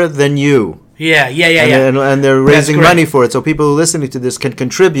Better Than You. Yeah. And they're raising money for it, so people who are listening to this can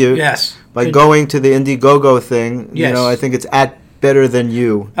contribute. Yes. By going to the Indiegogo thing. Yes. I think it's at Better Than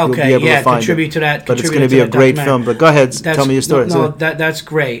You. Okay, You'll be able to find contribute it. to that. But it's going to be a great film. But go ahead, tell me your story. No, that's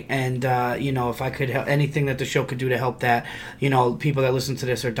great. And, if I could help, anything that the show could do to help that, people that listen to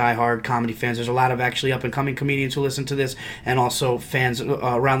this are diehard comedy fans. There's a lot of actually up-and-coming comedians who listen to this, and also fans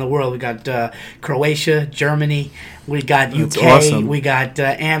around the world. We got Croatia, Germany, we got UK, awesome. we got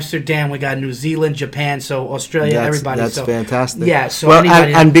Amsterdam, we got New Zealand, Japan, so Australia, everybody. That's fantastic. Yeah, so well,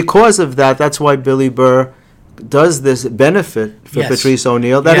 and because of that, that's why Billy Burr does this benefit for Patrice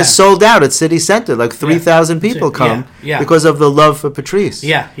O'Neal that is sold out at City Center. Like 3,000 people come because of the love for Patrice.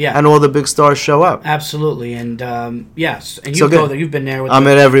 Yeah. And all the big stars show up. Absolutely. And yes, and you go there. You've been there. I'm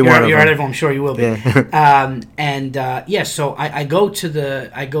at every one of them. You're at every one. I'm sure you will be. Yeah. So I go to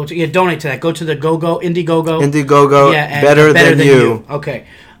donate to that. Go to the Indiegogo. Indiegogo. Yeah, better than you. Okay.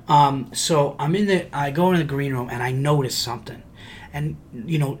 So I go in the green room and I notice something, and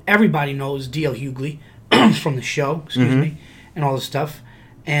everybody knows D.L. Hughley from the show, excuse me, and all this stuff.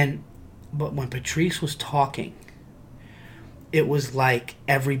 But when Patrice was talking, it was like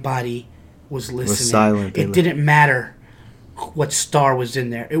everybody was listening. Was silent. It didn't matter what star was in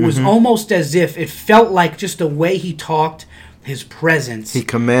there. It was almost as if it felt like just the way he talked, his presence. He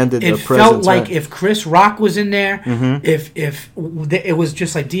commanded the presence. It felt like if Chris Rock was in there, if it was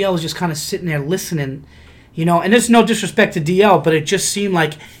just like DL was just kind of sitting there listening. And there's no disrespect to DL, but it just seemed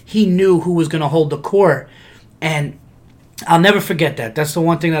like he knew who was going to hold the court. And I'll never forget that. That's the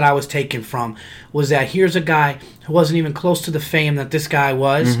one thing that I was taken from, was that here's a guy who wasn't even close to the fame that this guy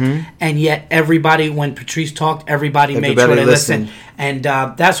was, and yet everybody, when Patrice talked, everybody made sure they listened. And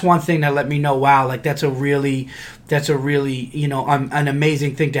that's one thing that let me know, wow, like that's a really an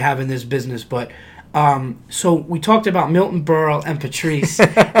amazing thing to have in this business. But so we talked about Milton Berle and Patrice,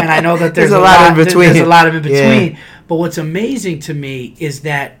 and I know that there's a lot in between. There's a lot in between. Yeah. But what's amazing to me is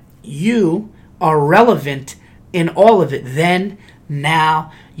that you are relevant in all of it. Then,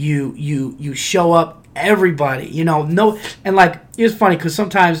 now, you show up. Everybody, and like it's funny because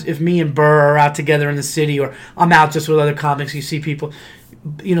sometimes if me and Burr are out together in the city, or I'm out just with other comics, you see people.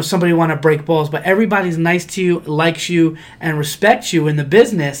 Somebody want to break balls, but everybody's nice to you, likes you, and respects you in the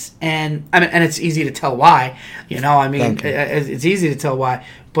business, and it's easy to tell why. It's easy to tell why.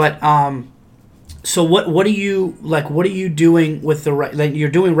 But so what are you doing with you're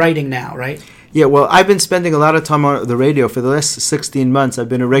doing writing now, right? Yeah, well, I've been spending a lot of time on the radio for the last 16 months. I've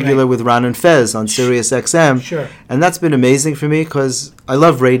been a regular with Ron and Fez on Sirius XM. Sure. And that's been amazing for me because I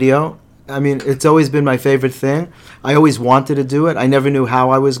love radio. I mean, it's always been my favorite thing. I always wanted to do it. I never knew how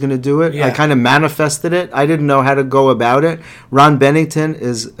I was going to do it. Yeah. I kind of manifested it. I didn't know how to go about it. Ron Bennington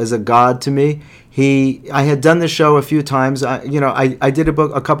is a god to me. I had done the show a few times. I did a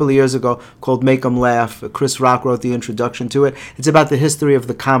book a couple of years ago called Make 'Em Laugh. Chris Rock wrote the introduction to it. It's about the history of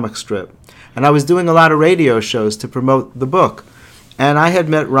the comic strip. And I was doing a lot of radio shows to promote the book. And I had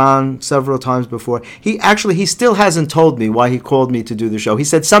met Ron several times before. He still hasn't told me why he called me to do the show. He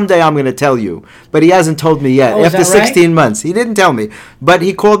said, someday I'm going to tell you. But he hasn't told me yet. After 16 months. He didn't tell me. But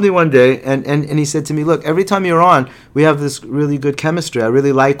he called me one day and he said to me, look, every time you're on, we have this really good chemistry. I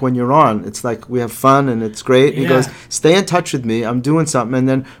really like when you're on. It's like we have fun and it's great. He goes, stay in touch with me. I'm doing something. And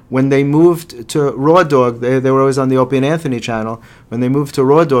then when they moved to Raw Dog, they were always on the Opie and Anthony channel. When they moved to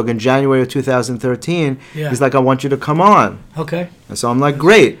Raw Dog in January of 2013, he's like, I want you to come on. Okay. And so I'm like,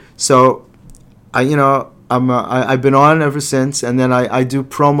 great. So, I've been on ever since, and then I do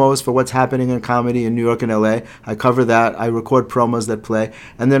promos for what's happening in comedy in New York and LA. I cover that. I record promos that play.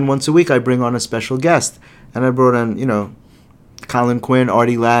 And then once a week I bring on a special guest. And I brought on, Colin Quinn,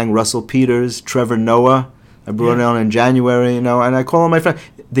 Artie Lang, Russell Peters, Trevor Noah. I brought it on in January, and I call on my friends,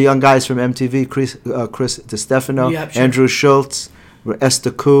 the young guys from MTV, Chris DiStefano, Andrew Schultz,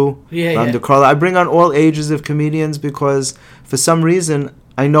 Esther Koo, Ron DeCarlo. I bring on all ages of comedians because for some reason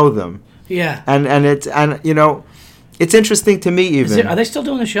I know them. Yeah. And It's interesting to me even. Are they still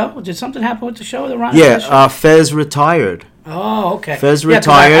doing the show? Did something happen with the show? The Ron and Fez show? Fez retired. Oh, okay. Fez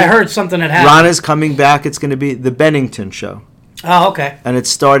retired. I heard something had happened. Ron is coming back. It's going to be the Bennington show. Oh, okay. And it's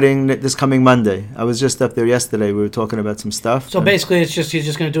starting this coming Monday. I was just up there yesterday. We were talking about some stuff. So basically, he's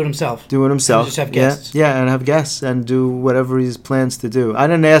just going to do it himself. Do it himself. And just have guests. Yeah, and have guests and do whatever he plans to do. I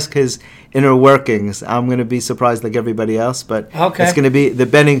didn't ask his inner workings. I'm going to be surprised like everybody else, but it's going to be the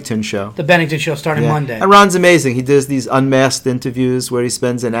Bennington show. The Bennington show starting Monday. And Ron's amazing. He does these unmasked interviews where he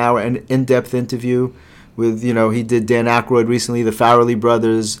spends an hour, an in-depth interview with, he did Dan Aykroyd recently, the Farrelly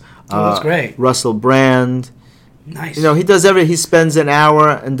brothers. Oh, that's great. Russell Brand. Nice. He does he spends an hour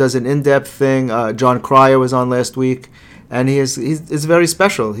and does an in-depth thing. John Cryer was on last week, and he's very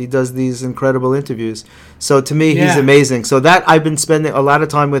special. He does these incredible interviews. So to me, he's amazing. So that I've been spending a lot of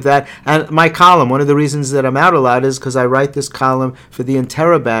time with that. And my column, one of the reasons that I'm out a lot is because I write this column for the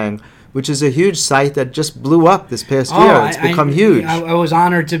Interrobang, which is a huge site that just blew up this past year. It's become huge. I was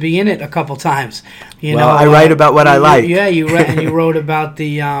honored to be in it a couple times. I write about what I like. Yeah, you wrote about the,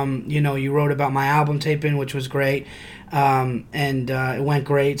 you wrote about my album taping, which was great, and it went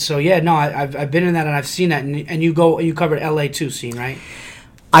great. So I've been in that and I've seen that, and you covered LA too, scene, right?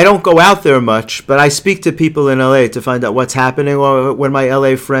 I don't go out there much, but I speak to people in LA to find out what's happening, or when my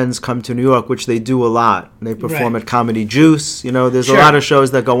LA friends come to New York, which they do a lot. They perform at Comedy Juice. There's a lot of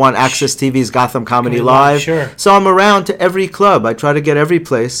shows that go on Access TV's Gotham Comedy Live. Sure. So I'm around to every club. I try to get every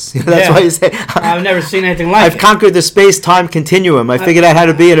place. That's why you say I've never seen anything like it. I've conquered the space-time continuum. I figured out how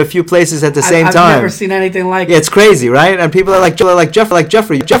to be in a few places at the same time. I've never seen anything like it. It's crazy, right? And people are like Jeffrey,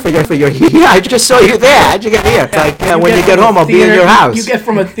 you're here. I just saw you there. How'd you get here? It's like, when you get home, I'll be in your house. You get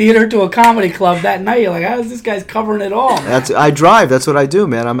from a theater to a comedy club that night. You're like, how is this guy's covering it all? I drive. That's what I do,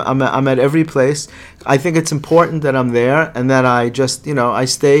 man. I'm at every place. I think it's important that I'm there, and then I just, I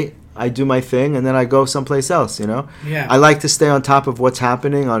stay. I do my thing, and then I go someplace else. Yeah. I like to stay on top of what's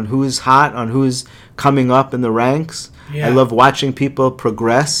happening, on who's hot, on who's coming up in the ranks. Yeah. I love watching people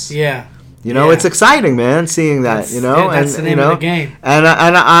progress. Yeah. It's exciting, man, seeing that, that's the name of the game. And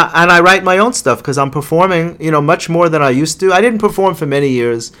I write my own stuff because I'm performing, much more than I used to. I didn't perform for many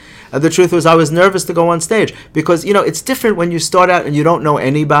years. The truth was I was nervous to go on stage because, it's different when you start out and you don't know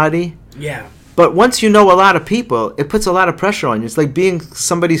anybody. Yeah. But once you know a lot of people, it puts a lot of pressure on you. It's like being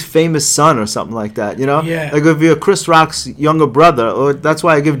somebody's famous son or something like that, Yeah. Like if you're Chris Rock's younger brother, or that's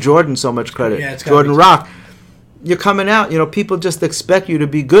why I give Jordan so much credit. Yeah, Jordan Rock. You're coming out, people just expect you to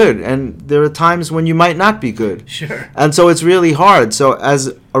be good, and there are times when you might not be good. Sure. And so it's really hard. So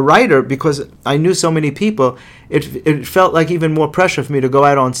as a writer, because I knew so many people, it felt like even more pressure for me to go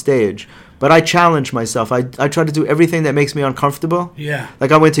out on stage. But I challenge myself. I try to do everything that makes me uncomfortable. Yeah.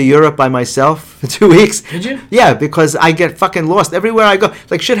 Like I went to Europe by myself for 2 weeks. Did you? Yeah, because I get fucking lost everywhere I go.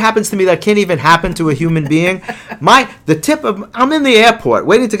 Like shit happens to me that can't even happen to a human being. I'm in the airport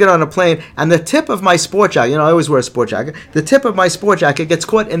waiting to get on a plane, and the tip of my sport jacket, I always wear a sport jacket. The tip of my sport jacket gets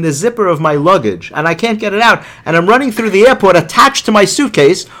caught in the zipper of my luggage, and I can't get it out. And I'm running through the airport attached to my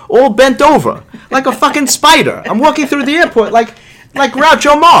suitcase, all bent over, like a fucking spider. I'm walking through the airport like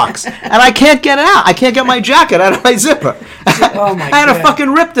Groucho Marx, and I can't get it out. I can't get my jacket out of my zipper. Oh my I had to fucking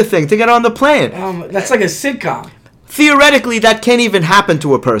rip the thing to get on the plane. That's like a sitcom. Theoretically, that can't even happen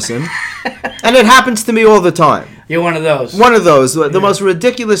to a person, and it happens to me all the time. You're one of those. One of those. The most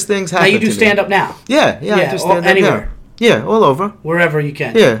ridiculous things happen to me. Now you do stand-up now? Yeah, I do stand-up anywhere. now. Yeah, all over. Wherever you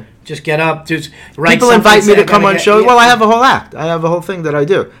can. Yeah. Just get up, write. People invite me to come on shows. Well, I have a whole act. I have a whole thing that I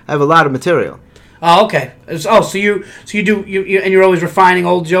do. I have a lot of material. Oh, okay. So you do and you're always refining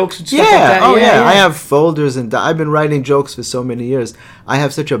old jokes and stuff like that? Oh, yeah. I have folders, and I've been writing jokes for so many years. I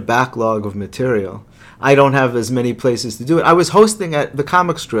have such a backlog of material. I don't have as many places to do it. I was hosting at the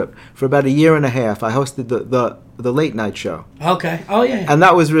Comic Strip for about a year and a half. I hosted the late night show. Okay. Oh, yeah. And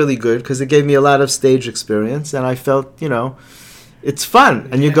that was really good because it gave me a lot of stage experience, and I felt, it's fun.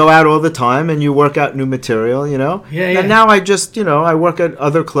 And you go out all the time and you work out new material, Yeah. And now I just, I work at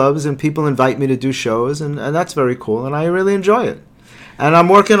other clubs and people invite me to do shows, and that's very cool, and I really enjoy it. And I'm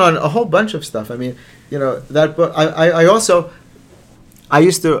working on a whole bunch of stuff. I mean, that book. I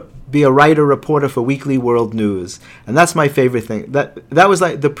used to be a writer reporter for Weekly World News, and that's my favorite thing. That was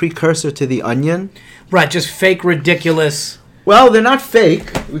like the precursor to The Onion. Right, just fake, ridiculous. Well, they're not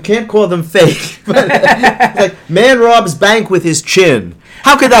fake. We can't call them fake. But it's like, man robs bank with his chin.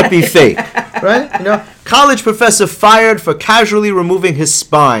 How could that be fake? Right? College professor fired for casually removing his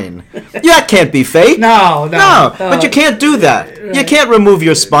spine. That can't be fake. No. But you can't do that. Right. You can't remove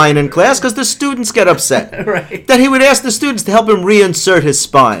your spine in class because the students get upset. Right. That he would ask the students to help him reinsert his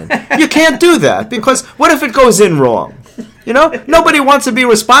spine. You can't do that because what if it goes in wrong? Nobody wants to be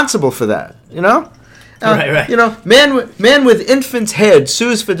responsible for that, Right. You know, man with infant's head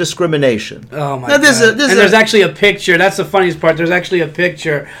sues for discrimination. Oh my now, God! There's actually a picture. That's the funniest part. There's actually a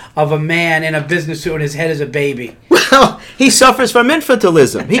picture of a man in a business suit and his head is a baby. Well, he suffers from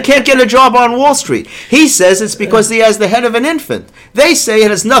infantilism. He can't get a job on Wall Street. He says it's because he has the head of an infant. They say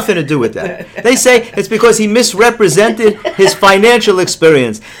it has nothing to do with that. They say it's because he misrepresented his financial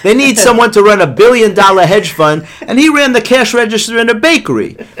experience. They need someone to run $1 billion hedge fund, and he ran the cash register in a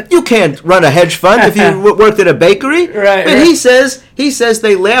bakery. You can't run a hedge fund if you worked at a bakery. Right. And he says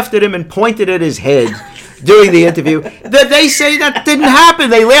they laughed at him and pointed at his head during the interview. That they say that didn't happen.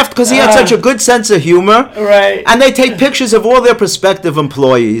 They laughed because he had such a good sense of humor. Right. And they take pictures of all their prospective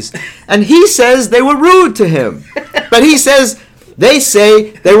employees, and he says they were rude to him. But he says they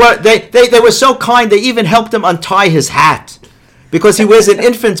say they were so kind they even helped him untie his hat. Because he wears an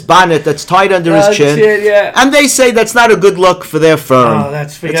infant's bonnet that's tied under his chin. Shit, yeah. And they say that's not a good look for their firm. Oh,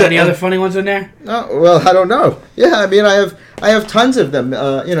 that's... You got any other funny ones in there? No, well, I don't know. Yeah, I mean, I have tons of them,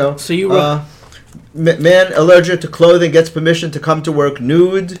 you know. So you... man allergic to clothing gets permission to come to work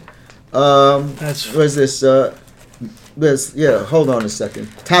nude. That's... What is this? Hold on a second.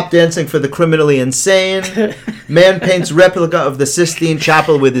 Tap dancing for the criminally insane. Man paints replica of the Sistine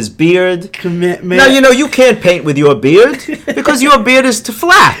Chapel with his beard. Now, you know, you can't paint with your beard because your beard is too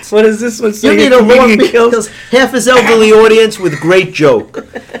flat. What is this one? You need a long beard. Half his elderly audience with great joke.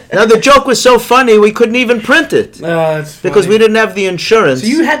 Now, the joke was so funny we couldn't even print it. Oh, that's funny. Because we didn't have the insurance. So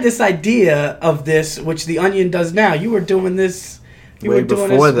you had this idea of this, which The Onion does now. You were doing this... Way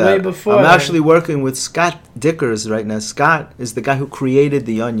before. I'm actually working with Scott Dickers right now. Scott is the guy who created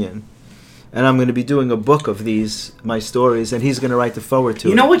The Onion. And I'm going to be doing a book of my stories, and he's going to write the forward to it.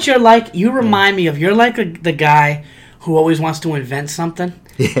 You know what you're like? You remind me of... You're like the guy who always wants to invent something.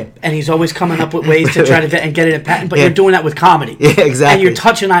 Yeah. And he's always coming up with ways to try to and get it in patent, but Yeah. you're doing that with comedy. Yeah, exactly. And you're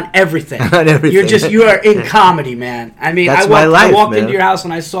touching on everything. On everything. You are in comedy, man. I mean, That's I my walked life, into man. your house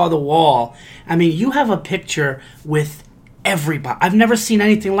and I saw the wall. I mean, you have a picture with everybody. I've never seen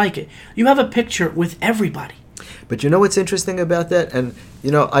anything like it. You have a picture with everybody. But you know what's interesting about that? And,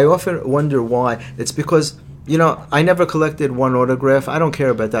 you know, I often wonder why. It's because, you know, I never collected one autograph. I don't care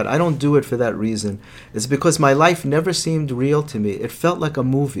about that. I don't do it for that reason. It's because my life never seemed real to me. It felt like a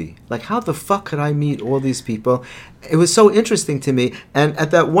movie. Like, how the fuck could I meet all these people? It was so interesting to me. And at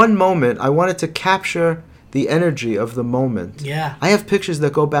that one moment, I wanted to capture the energy of the moment. Yeah. I have pictures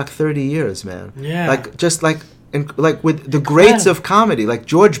that go back 30 years, man. Yeah. Like with the greats of comedy, like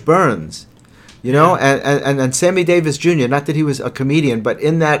George Burns, you know, and Sammy Davis Jr., not that he was a comedian, but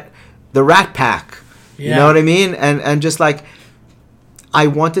in the Rat Pack, you know what I mean? And just like, I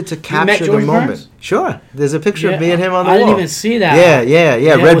wanted to capture the moment. Burns? Sure. There's a picture of me and him on the I wall. didn't even see that.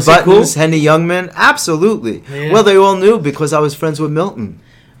 Yeah. Red was he Buttons, cool? Henny Youngman. Absolutely. Yeah. Well, they all knew because I was friends with Milton.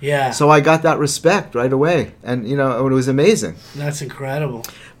 Yeah. So I got that respect right away. And, you know, it was amazing. That's incredible.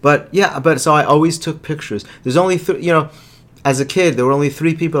 But so I always took pictures. There's only you know, as a kid, there were only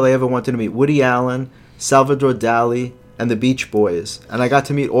 3 people I ever wanted to meet: Woody Allen, Salvador Dali, and the Beach Boys. And I got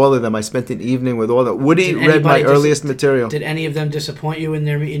to meet all of them. I spent an evening with all of them. Woody read my earliest material. Did any of them disappoint you in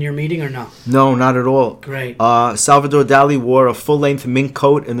your meeting or no? No, not at all. Great. Salvador Dali wore a full-length mink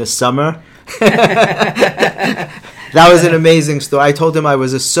coat in the summer. That was an amazing story. I told him I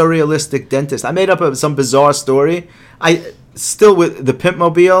was a surrealistic dentist. I made up some bizarre story. Still with the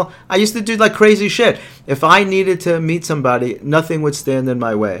Pimpmobile, I used to do like crazy shit. If I needed to meet somebody, nothing would stand in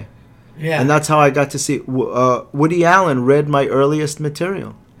my way. Yeah. And that's how I got to see Woody Allen read my earliest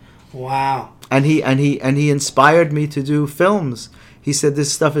material. Wow. And he inspired me to do films. He said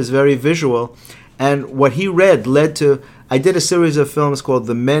this stuff is very visual, and what he read led to I did a series of films called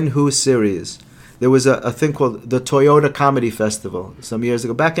the Men Who series. There was a thing called the Toyota Comedy Festival some years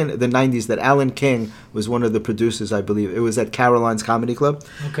ago, back in the 90s, that Alan King was one of the producers, I believe. It was at Caroline's Comedy Club.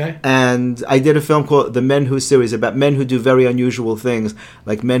 Okay. And I did a film called The Men Who series about men who do very unusual things,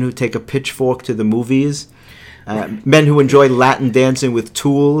 like men who take a pitchfork to the movies, men who enjoy Latin dancing with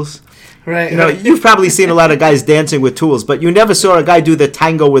tools. Right. You know, you've probably seen a lot of guys dancing with tools, but you never saw a guy do the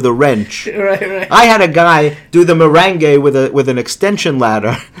tango with a wrench. Right. I had a guy do the merengue with an extension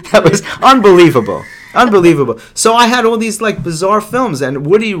ladder. That was unbelievable. So I had all these like bizarre films, and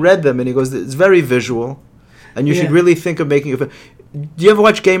Woody read them, and he goes, "It's very visual, and you should really think of making a film." Do you ever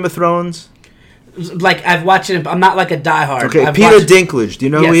watch Game of Thrones? Like, I've watched it, but I'm not like a diehard. Okay, I've Peter watched... Dinklage. Do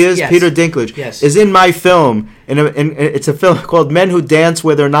you know who he is? Yes. Peter Dinklage is in my film. It's a film called Men Who Dance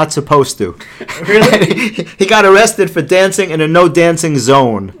Where They're Not Supposed to. Really? He got arrested for dancing in a no dancing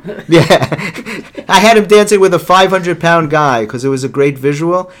zone. Yeah. I had him dancing with a 500-pound guy because it was a great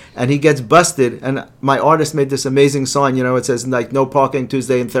visual, and he gets busted. And my artist made this amazing sign. You know, it says, like, no parking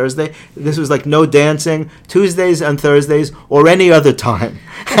Tuesday and Thursday. This was like no dancing Tuesdays and Thursdays or any other time.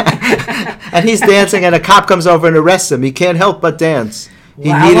 And he's dancing, and a cop comes over and arrests him. He can't help but dance.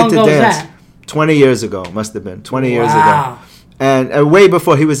 He needed to dance. 20 years ago, must have been 20 years ago, and way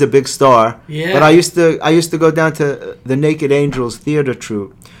before he was a big star. Yeah. But I used to go down to the Naked Angels theater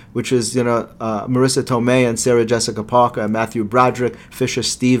troupe, which is Marissa Tomei and Sarah Jessica Parker and Matthew Broderick, Fisher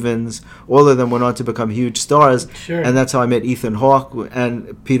Stevens. All of them went on to become huge stars. Sure. And that's how I met Ethan Hawke,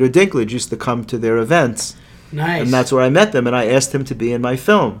 and Peter Dinklage used to come to their events. Nice. And that's where I met them, and I asked him to be in my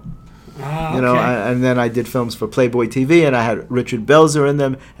film. Ah, You know, and then I did films for Playboy TV, and I had Richard Belzer in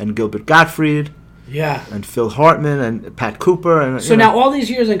them, and Gilbert Gottfried, yeah, and Phil Hartman, and Pat Cooper, and so now all these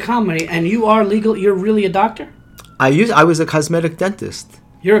years in comedy, and you are legal. You're really a doctor. I was a cosmetic dentist.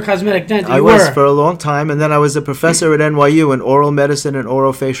 You're a cosmetic dentist. I was for a long time, and then I was a professor at NYU in oral medicine and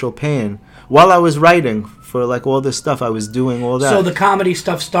orofacial pain. While I was writing for like all this stuff, I was doing all that. So the comedy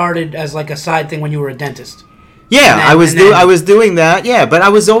stuff started as like a side thing when you were a dentist. Yeah, I was doing that. Yeah, but I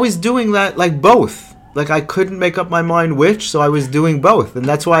was always doing that like both. Like I couldn't make up my mind which, so I was doing both, and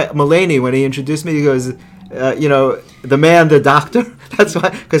that's why Mulaney, when he introduced me, he goes, the man, the doctor. That's why,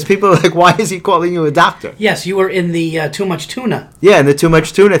 because people are like, why is he calling you a doctor? Yes, you were in the Too Much Tuna. Yeah, and the Too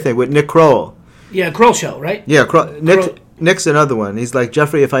Much Tuna thing with Nick Kroll. Yeah, Kroll Show, right? Yeah, Nick's another one. He's like,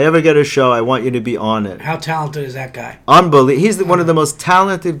 Jeffrey, if I ever get a show, I want you to be on it. How talented is that guy? Unbelievable. He's one of the most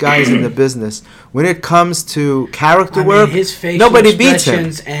talented guys in the business. When it comes to character work, his facial nobody beats him.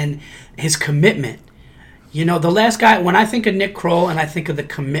 expressions and his commitment. You know, the last guy, when I think of Nick Kroll and I think of the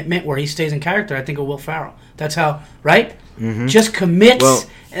commitment where he stays in character, I think of Will Ferrell. That's how, right? Mm-hmm. Just commits,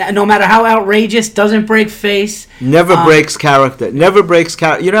 no matter how outrageous, doesn't break face. Never breaks character. Never breaks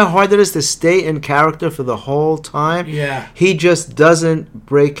character. You know how hard it is to stay in character for the whole time? Yeah. He just doesn't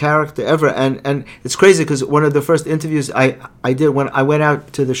break character ever. And it's crazy because one of the first interviews I did when I went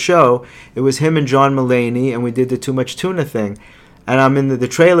out to the show, it was him and John Mulaney, and we did the Too Much Tuna thing. And I'm in the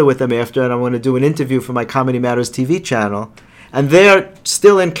trailer with them after, and I'm going to do an interview for my Comedy Matters TV channel. And they're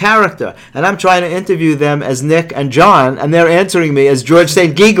still in character. And I'm trying to interview them as Nick and John, and they're answering me as George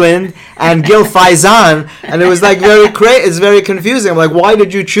St. Geegland and Gil Faizan. And it was like it's very confusing. I'm like, why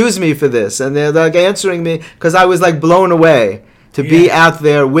did you choose me for this? And they're like answering me because I was like blown away to be out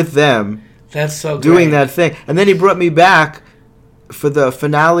there with them. That's so great. Doing that thing. And then he brought me back for the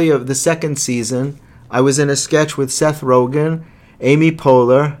finale of the second season. I was in a sketch with Seth Rogen, Amy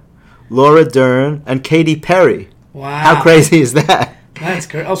Poehler, Laura Dern, and Katy Perry. Wow. How crazy is that? That's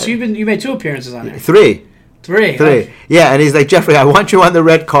great. Oh, so you made 2 appearances on there. Three. Okay. Yeah, and he's like, Jeffrey, I want you on the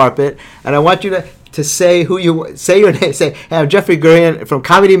red carpet, and I want you to say who you say your name. Say, hey, I'm Jeffrey Gurian from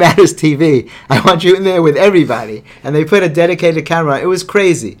Comedy Matters TV. I want you in there with everybody. And they put a dedicated camera on. It was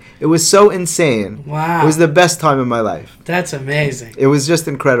crazy. It was so insane. Wow. It was the best time of my life. That's amazing. It was just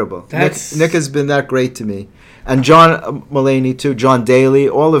incredible. That's... Nick has been that great to me. And John Mulaney, too. John Daly,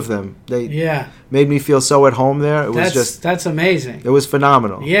 all of them. They made me feel so at home there. That's amazing. It was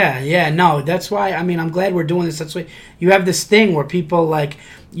phenomenal. Yeah. No, that's why. I mean, I'm glad we're doing this. That's why you have this thing where people like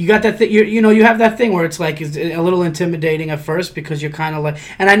you got that thing. You have that thing where it's like it's a little intimidating at first because you're kind of like,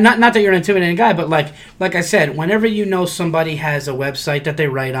 and I'm not that you're an intimidating guy, but like I said, whenever you know somebody has a website that they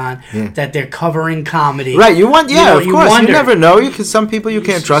write on that they're covering comedy, right? Of course. You never know. Some people you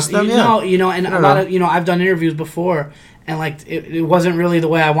can't trust them. And a lot of I've done interviews before. And like it wasn't really the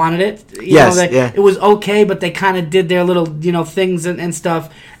way I wanted it. It was okay, but they kind of did their little things and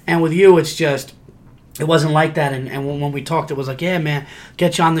stuff. And with you, it's just it wasn't like that. And when we talked, it was like, yeah, man,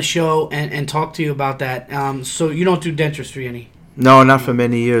 get you on the show and talk to you about that. So you don't do dentistry any? No, not for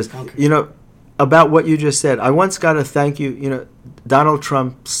many years. Okay. About what you just said, I once got to thank you. Donald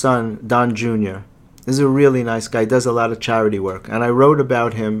Trump's son, Don Jr. is a really nice guy. Does a lot of charity work, and I wrote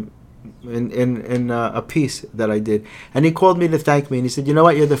about him in a piece that I did, and he called me to thank me, and he said, you know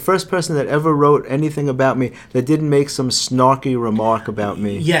what, you're the first person that ever wrote anything about me that didn't make some snarky remark about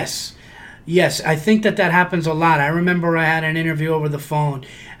me. Yes, I think that happens a lot. I remember I had an interview over the phone,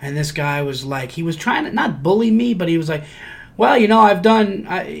 and this guy was like, he was trying to not bully me, but he was like, well, I've done,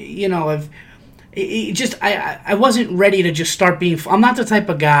 I wasn't ready to just start being, I'm not the type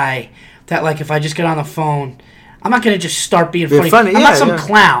of guy that like if I just get on the phone, I'm not going to just start being funny. I'm yeah, not some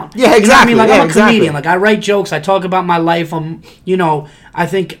clown. Yeah, exactly. You know what I mean? Like, I'm a exactly. comedian. Like, I write jokes. I talk about my life. I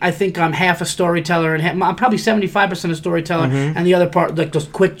think I'm half a storyteller, and I'm probably 75% a storyteller, and the other part, like, those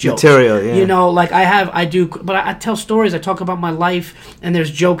quick jokes. Material, yeah. You know, like, I tell stories. I talk about my life, and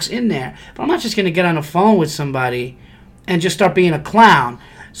there's jokes in there. But I'm not just going to get on the phone with somebody and just start being a clown.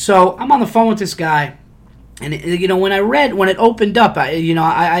 So I'm on the phone with this guy. And when it opened up,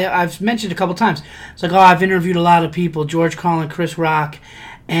 I've mentioned a couple times. It's like, I've interviewed a lot of people, George Carlin, Chris Rock,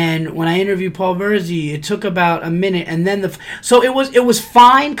 and when I interviewed Paul Verzi, it took about a minute, and then so it was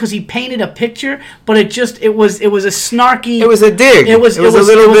fine because he painted a picture, but it was a snarky. It was a dig. It was a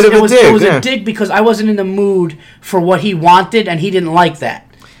little bit of a dig. It was a dig because I wasn't in the mood for what he wanted, and he didn't like that.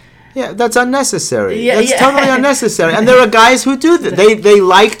 Yeah, that's unnecessary. Yeah, that's totally unnecessary. And there are guys who do that. They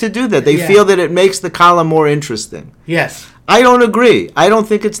like to do that. They feel that it makes the column more interesting. Yes. I don't agree. I don't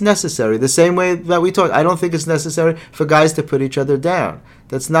think it's necessary. The same way that we talk, I don't think it's necessary for guys to put each other down.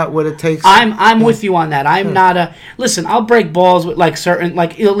 That's not what it takes. I'm with you on that. I'm not listen, I'll break balls with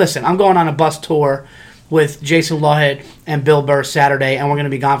listen, I'm going on a bus tour with Jason Lawhead and Bill Burr Saturday, and we're going to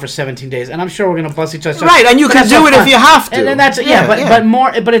be gone for 17 days. And I'm sure we're going to bust each other. Right, and you can do it if you have to. And that's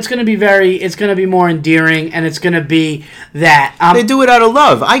but it's going to be more endearing, and it's going to be that they do it out of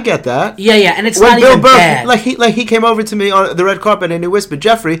love. I get that. Yeah, and it's when not Bill even Burr, bad. He came over to me on the red carpet and he whispered,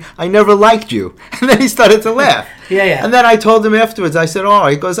 "Jeffrey, I never liked you," and then he started to laugh. Yeah. And then I told him afterwards. I said, "Oh,"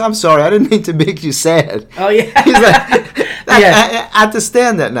 he goes, "I'm sorry. I didn't mean to make you sad." Oh yeah. He's like, at the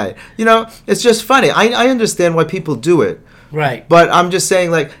stand that night. It's just funny. I understand why people do it. Right. But I'm just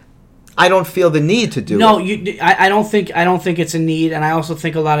saying, like, I don't feel the need to do it. No, I don't think it's a need, and I also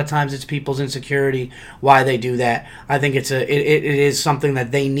think a lot of times it's people's insecurity why they do that. I think it is something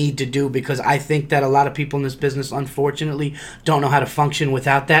that they need to do because I think that a lot of people in this business, unfortunately, don't know how to function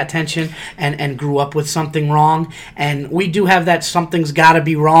without that tension and grew up with something wrong. And we do have that something's got to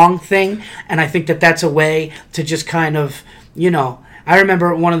be wrong thing, and I think that that's a way to just kind of, I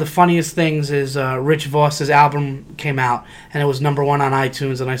remember one of the funniest things is Rich Voss's album came out, and it was #1 on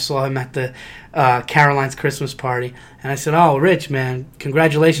iTunes, and I saw him at the Caroline's Christmas party, and I said, "Oh, Rich, man,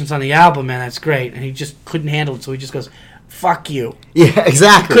 congratulations on the album, man, that's great." And he just couldn't handle it, so he just goes, "Fuck you." Yeah,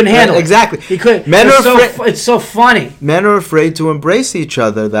 exactly. He couldn't handle it. Exactly. He couldn't. It's so funny. Men are afraid to embrace each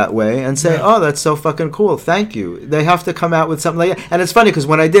other that way and say, "Oh, that's so fucking cool. Thank you." They have to come out with something like that. And it's funny because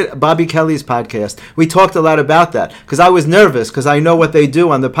when I did Bobby Kelly's podcast, we talked a lot about that because I was nervous because I know what they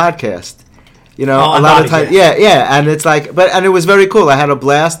do on the podcast. A lot of times. Yeah. And it's like, and it was very cool. I had a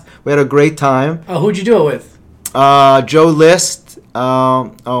blast. We had a great time. Oh, who'd you do it with? Joe List.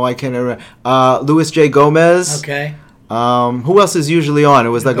 I can't remember. Louis J. Gomez. Okay. Who else is usually on? It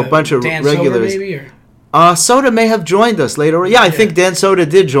was like a bunch of Dan regulars. Soder maybe, or? Soda may have joined us later. Yeah, I think Dan Soda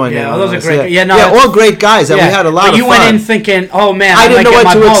did join in. Yeah, those are us. great. All great guys, and we had a lot of fun. You went in thinking, "Oh man, I didn't know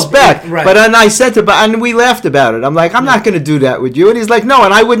what to expect." Right. But then I said and we laughed about it. I'm like, "I'm not going to do that with you," and he's like, "No,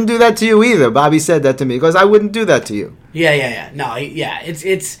 and I wouldn't do that to you either." Bobby said that to me. He goes, "I wouldn't do that to you." Yeah. No,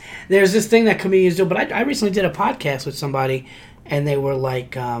 it's there's this thing that comedians do. But I recently did a podcast with somebody, and they were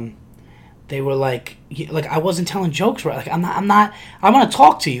like. I wasn't telling jokes right. Like I'm not. I want to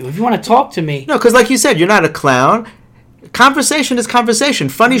talk to you. If you want to talk to me, no, because like you said, you're not a clown. Conversation is conversation.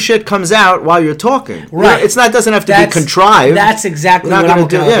 Funny shit comes out while you're talking. Right. It doesn't have to be contrived. That's exactly what I'm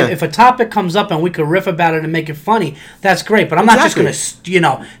looking at. If a topic comes up and we could riff about it and make it funny, that's great. But I'm not just going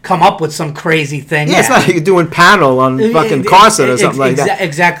to, come up with some crazy thing. Yeah, it's not like you're doing panel on fucking Carson or something like that.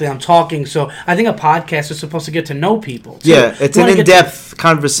 Exactly. I'm talking. So I think a podcast is supposed to get to know people. So it's an in-depth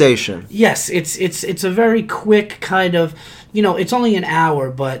conversation. Yes, it's a very quick kind of. It's only an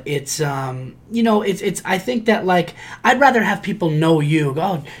hour, but it's it's. I think that I'd rather have people know you.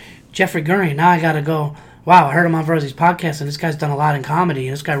 Oh, Jeffrey GURIAN. Now I gotta go. Wow, I heard him on Verzi's podcast, and this guy's done a lot in comedy.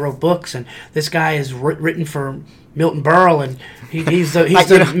 And this guy wrote books, and this guy is written for Milton Berle, and he's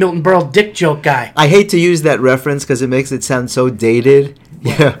the Milton Berle dick joke guy. I hate to use that reference because it makes it sound so dated.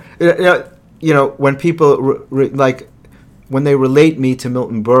 Yeah, when people when they relate me to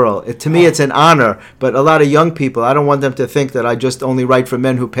Milton Berle, to me it's an honor, but a lot of young people, I don't want them to think that I just only write for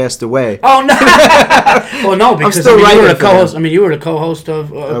men who passed away. Oh, no. Well, no, because you were the co-host. You were the co-host of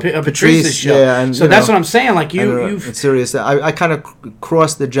Patrice's show. Yeah, and, so that's what I'm saying. Like you've it's serious. I kind of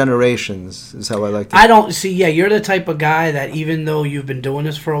cross the generations is how I like to. I don't see. Yeah, you're the type of guy that even though you've been doing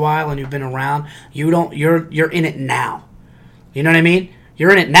this for a while and you've been around, you're in it now. You know what I mean?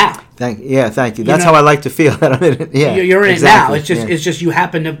 You're in it now. Thank you. That's how I like to feel that I'm in it. Yeah, you're in it now. It's just you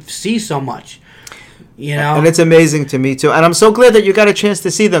happen to see so much. And it's amazing to me too. And I'm so glad that you got a chance to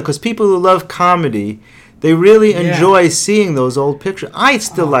see them because people who love comedy, They really enjoy seeing those old pictures. I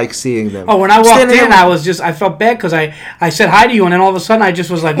still like seeing them. Oh, when I walked in, I felt bad because I said hi to you, and then all of a sudden I just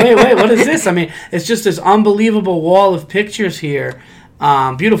was like, wait, what is this? I mean, it's just this unbelievable wall of pictures here.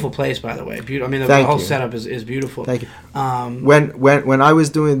 Beautiful place, by the way. The whole setup is beautiful. Thank you. When I was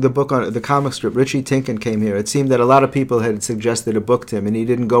doing the book on the comic strip, Richie Tinkin came here. It seemed that a lot of people had suggested a book to him, and he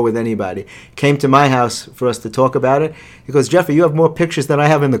didn't go with anybody. Came to my house for us to talk about it. He goes, Jeffrey, you have more pictures than I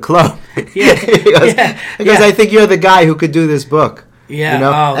have in the club. Because I think you're the guy who could do this book. Yeah. You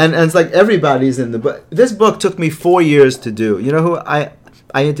know? And it's like everybody's in the book. This book took me 4 years to do. You know who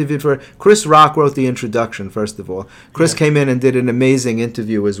I interviewed for? Chris Rock wrote the introduction, first of all. Chris came in and did an amazing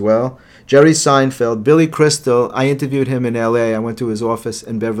interview as well. Jerry Seinfeld, Billy Crystal, I interviewed him in L.A. I went to his office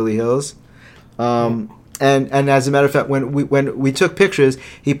in Beverly Hills. And as a matter of fact, when we took pictures,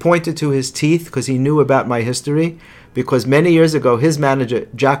 he pointed to his teeth because he knew about my history. Because many years ago, his manager,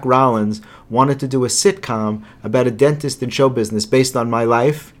 Jack Rollins, wanted to do a sitcom about a dentist in show business based on my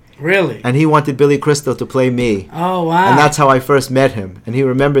life. Really? And he wanted Billy Crystal to play me. Oh, wow. And that's how I first met him. And he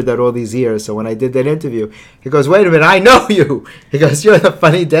remembered that all these years. So when I did that interview, he goes, wait a minute, I know you. He goes, you're the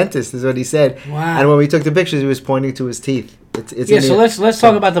funny dentist, is what he said. Wow. And when we took the pictures, he was pointing to his teeth. So let's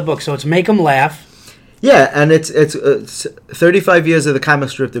talk about the book. So it's Make 'Em Laugh. Yeah, and it's 35 years of the comic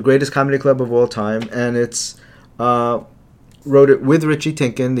strip, the greatest comedy club of all time. And it's... wrote it with Richie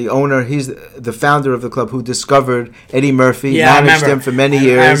Tinkin, the owner. He's the founder of the club who discovered Eddie Murphy, managed him for many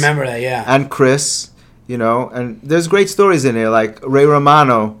years. I remember that, yeah. And Chris, and there's great stories in here, like Ray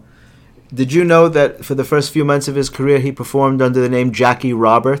Romano. Did you know that for the first few months of his career, he performed under the name Jackie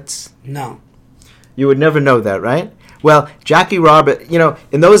Roberts? No. You would never know that, right? Well, Jackie Roberts,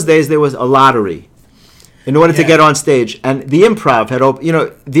 in those days there was a lottery in order to get on stage. And the Improv had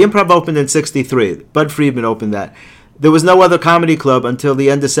the Improv opened in 1963. Bud Friedman opened that. There was no other comedy club until the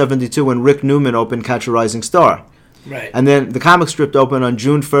end of 1972 when Rick Newman opened Catch a Rising Star. Right. And then the comic strip opened on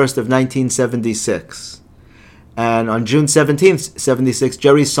June 1st of 1976. And on June 17th, 1976,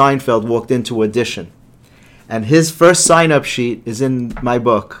 Jerry Seinfeld walked in to audition. And his first sign-up sheet is in my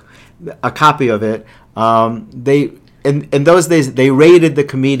book, a copy of it. In those days, they rated the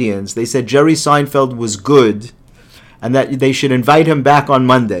comedians. They said Jerry Seinfeld was good and that they should invite him back on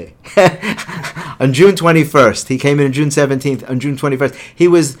Monday. On June 21st, he came in on June 17th. On June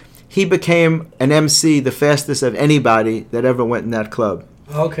 21st, he became an MC, the fastest of anybody that ever went in that club.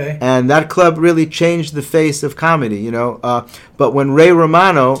 Okay. And that club really changed the face of comedy, But when Ray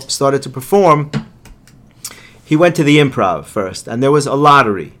Romano started to perform, he went to the Improv first, and there was a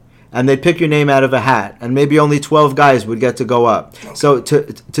lottery. And they'd pick your name out of a hat, and maybe only 12 guys would get to go up. Okay. So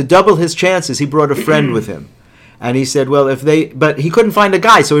to double his chances, he brought a friend with him. And he said, but he couldn't find a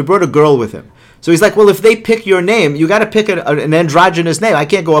guy, so he brought a girl with him. So he's like, well, if they pick your name, you got to pick an androgynous name. I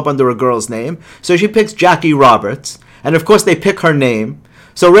can't go up under a girl's name. So she picks Jackie Roberts. And, of course, they pick her name.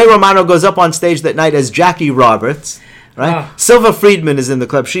 So Ray Romano goes up on stage that night as Jackie Roberts. Right? Silva Friedman is in the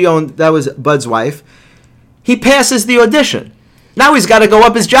club. That was Bud's wife. He passes the audition. Now he's got to go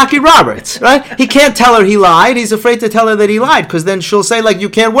up as Jackie Roberts, right? He can't tell her he lied. He's afraid to tell her that he lied because then she'll say, you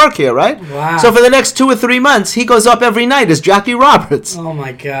can't work here, right? Wow. So for the next 2 or 3 months, he goes up every night as Jackie Roberts. Oh,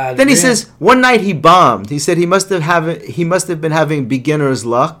 my God. Then he says, one night he bombed. He said he must have been having beginner's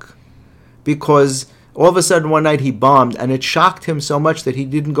luck because all of a sudden one night he bombed, and it shocked him so much that he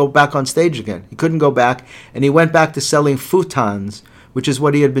didn't go back on stage again. He couldn't go back, and he went back to selling futons, which is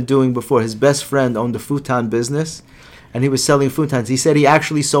what he had been doing before. His best friend owned a futon business, and he was selling futons. He said he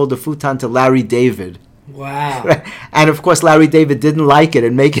actually sold a futon to Larry David. Wow. Right? And, of course, Larry David didn't like it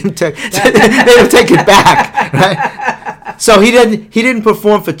and make him take it back. Right? So he didn't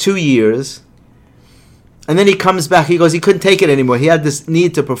perform for 2 years. And then he comes back. He goes, he couldn't take it anymore. He had this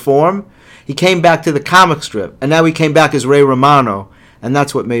need to perform. He came back to the comic strip. And now he came back as Ray Romano. And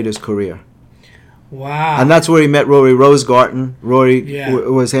that's what made his career. Wow. And that's where he met Rory Rosegarten. Rory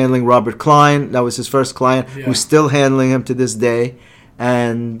was handling Robert Klein. That was his first client, who's still handling him to this day.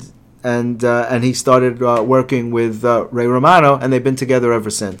 And he started working with Ray Romano, and they've been together ever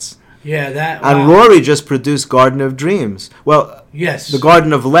since. Yeah, And Rory just produced Garden of Dreams. Well, yes, the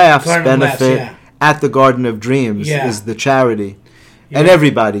Garden of Laughs benefit at the Garden of Dreams is the charity. Yeah. And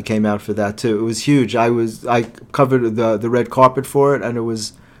everybody came out for that, too. It was huge. I covered the red carpet for it, and it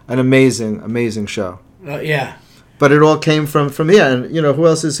was an amazing, amazing show. Yeah. But it all came from here. And, who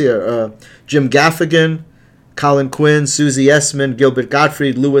else is here? Jim Gaffigan, Colin Quinn, Susie Essman, Gilbert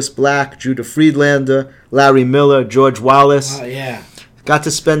Gottfried, Louis Black, Judah Friedlander, Larry Miller, George Wallace. Oh, yeah. Got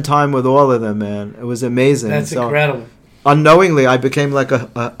to spend time with all of them, man. It was amazing. That's incredible. Unknowingly, I became like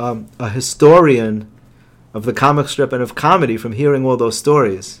a historian of the comic strip and of comedy from hearing all those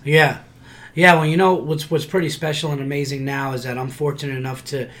stories. Yeah. Yeah, well, you know what's pretty special and amazing now is that I'm fortunate enough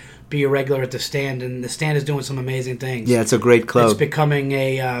to be a regular at the Stand, and the Stand is doing some amazing things. Yeah, it's a great club. It's becoming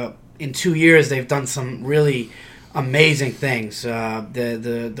in 2 years they've done some really amazing things.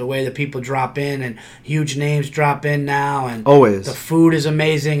 The way the people drop in and huge names drop in now, and always the food is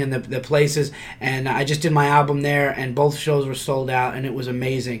amazing and the places. And I just did my album there, and both shows were sold out, and it was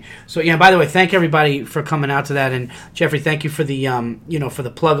amazing. So yeah, by the way, thank everybody for coming out to that, and Jeffrey, thank you for the for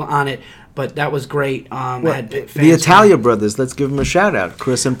the plug on it. But that was great. The Italia brothers, let's give them a shout out.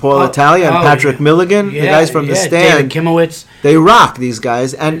 Chris and Paul Italia and Patrick Milligan, the guys from the Stand. David Kimowitz. They rock, these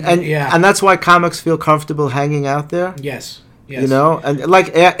guys, and that's why comics feel comfortable hanging out there. Yes. You know, and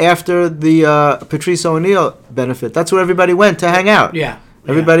like after the Patrice O'Neill benefit, that's where everybody went to hang out. Yeah.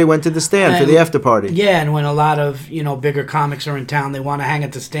 Everybody went to the Stand for the after party. Yeah, and when a lot of bigger comics are in town, they want to hang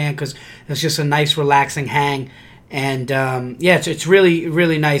at the Stand because it's just a nice, relaxing hang. And it's really,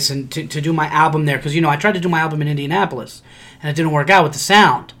 really nice, and to do my album there, because I tried to do my album in Indianapolis, and it didn't work out with the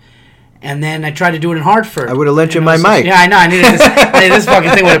sound. And then I tried to do it in Hartford. I would have lent you my mic. Yeah, I know. I needed this fucking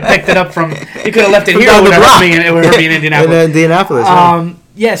thing. Would have picked it up from. You could have left it here. It would have hurt me in Indianapolis. In Indianapolis.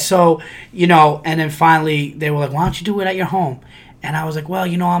 Yeah. So and then finally they were like, "Why don't you do it at your home?" And I was like, well,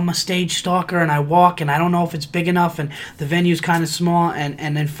 I'm a stage stalker, and I walk, and I don't know if it's big enough, and the venue's kind of small.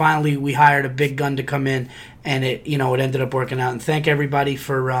 And then finally we hired a big gun to come in, and it ended up working out. And thank everybody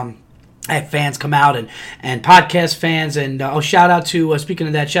for I had fans come out and podcast fans, and shout out to speaking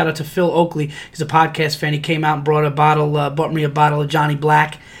of that, shout out to Phil Oakley. He's a podcast fan. He came out and bought me a bottle of Johnny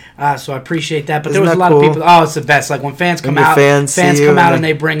Black. So I appreciate that. But there was a lot of people. Oh, it's the best. Like when fans come out, and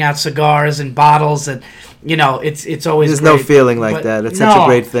they bring out cigars and bottles, and it's always. There's great. No feeling like that. It's such a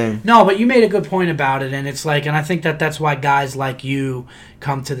great thing. No, but you made a good point about it, and it's like, and I think that's why guys like you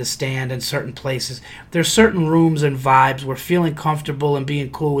come to the Stand in certain places. There's certain rooms and vibes where feeling comfortable and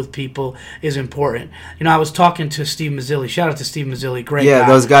being cool with people is important. I was talking to Steve Mazzilli. Shout out to Steve Mazzilli, great guy. Yeah,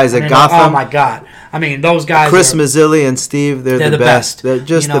 those guys at Gotham. Oh my God! I mean, those guys. Chris Mazzilli and Steve, they're the best. They're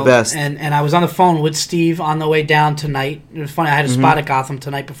just the best. And I was on the phone with Steve on the way down tonight. It was funny. I had a spot at Gotham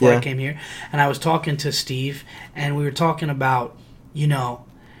tonight before I came here, and I was talking to Steve, and we were talking about,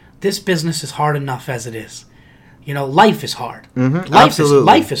 this business is hard enough as it is. Life is hard. Mm-hmm.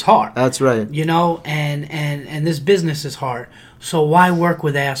 Life is hard. That's right. And this business is hard. So why work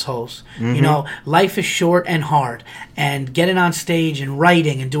with assholes? Mm-hmm. Life is short and hard. And getting on stage and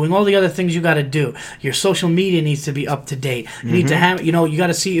writing and doing all the other things you got to do. Your social media needs to be up to date. You need to have, you got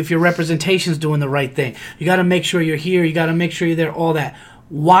to see if your representation's doing the right thing. You got to make sure you're here. You got to make sure you're there. All that.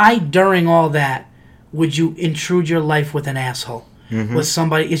 Why during all that would you intrude your life with an asshole? With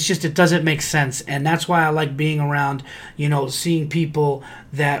somebody, it doesn't make sense. And that's why I like being around, seeing people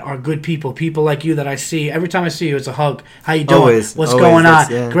that are good people like you that I see. Every time I see you, it's a hug. How you doing? What's going on?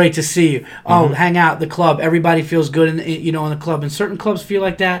 Yeah. Great to see you. Oh, hang out at the club. Everybody feels good in the club. And certain clubs feel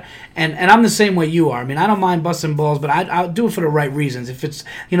like that. And I'm the same way you are. I mean, I don't mind busting balls, but I'll do it for the right reasons. If it's,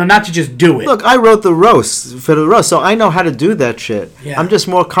 not to just do it. Look, I wrote the roast for the roast, so I know how to do that shit. Yeah. I'm just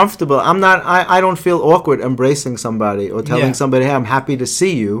more comfortable. I don't feel awkward embracing somebody or telling somebody, hey, I'm happy to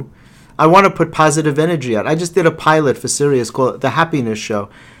see you. I want to put positive energy out. I just did a pilot for Sirius called The Happiness Show.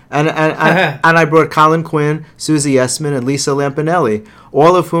 And I brought Colin Quinn, Susie Essman, and Lisa Lampanelli,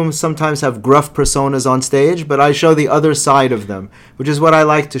 all of whom sometimes have gruff personas on stage, but I show the other side of them, which is what I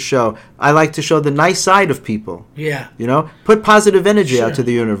like to show. I like to show the nice side of people. Yeah. Put positive energy out to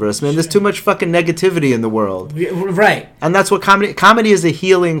the universe, man. There's too much fucking negativity in the world. Right. And that's what comedy is, a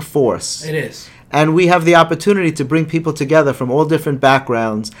healing force. It is. And we have the opportunity to bring people together from all different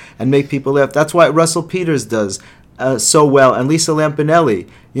backgrounds and make people laugh. That's what Russell Peters does so well. And Lisa Lampanelli,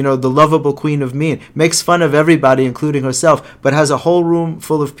 the lovable queen of mean, makes fun of everybody, including herself, but has a whole room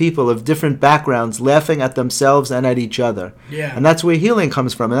full of people of different backgrounds laughing at themselves and at each other. Yeah. And that's where healing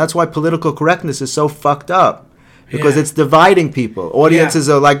comes from. And that's why political correctness is so fucked up. Because it's dividing people. Audiences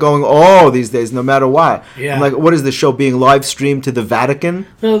are like going, these days, no matter what. Yeah. I'm like, what is the show being live streamed to the Vatican?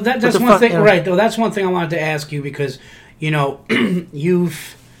 Well, that's one thing, right? Though that's one thing I wanted to ask you because, you're in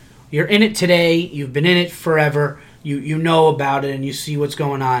it today. You've been in it forever. You know about it and you see what's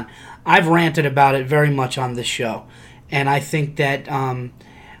going on. I've ranted about it very much on this show, and I think that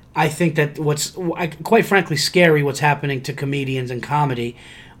what's quite frankly scary what's happening to comedians and comedy,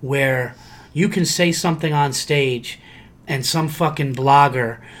 where you can say something on stage and some fucking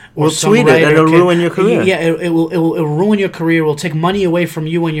blogger or some tweet it and it'll ruin your career. Yeah, it will ruin your career. It will take money away from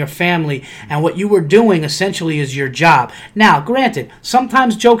you and your family. And what you were doing essentially is your job. Now, granted,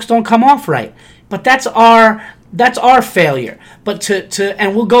 sometimes jokes don't come off right, but that's our failure. But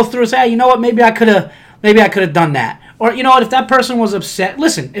and we'll go through and say, hey, you know what? Maybe I could have done that. Or, you know what, if that person was upset,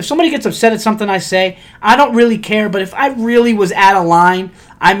 listen, if somebody gets upset at something I say, I don't really care, but if I really was out of line,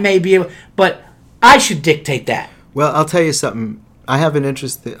 I may be able, but I should dictate that. Well, I'll tell you something. I have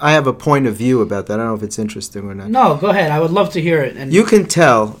a point of view about that. I don't know if it's interesting or not. No, go ahead. I would love to hear it. And you can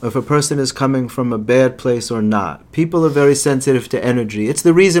tell if a person is coming from a bad place or not. People are very sensitive to energy. It's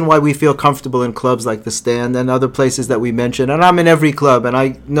the reason why we feel comfortable in clubs like The Stand and other places that we mentioned. And I'm in every club, and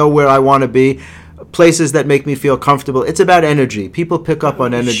I know where I want to be. Places that make me feel comfortable. It's about energy. People pick up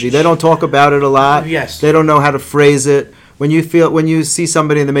on energy. They don't talk about it a lot. Yes. They don't know how to phrase it. When you see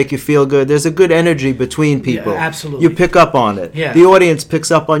somebody and they make you feel good, there's a good energy between people. Yeah, absolutely. You pick up on it. Yeah. The audience picks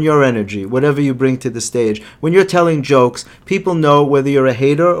up on your energy, whatever you bring to the stage. When you're telling jokes, people know whether you're a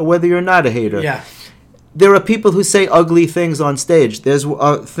hater or whether you're not a hater. Yeah. There are people who say ugly things on stage. There's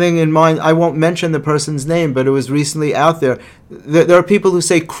a thing in mind, I won't mention the person's name, but it was recently out there. There are people who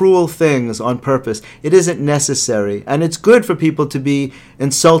say cruel things on purpose. It isn't necessary. And it's good for people to be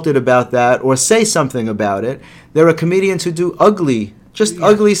insulted about that or say something about it. There are comedians who do ugly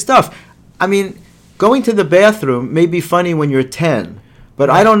stuff. I mean, going to the bathroom may be funny when you're 10. But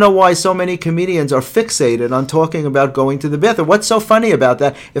I don't know why so many comedians are fixated on talking about going to the bathroom. What's so funny about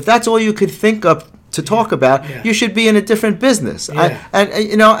that? If that's all you could think of to talk about, you should be in a different business. Yeah.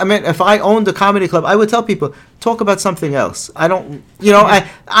 If I owned a comedy club, I would tell people, talk about something else. I don't,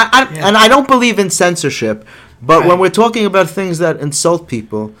 and I don't believe in censorship, but when we're talking about things that insult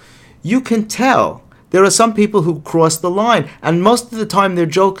people, you can tell. There are some people who cross the line, and most of the time their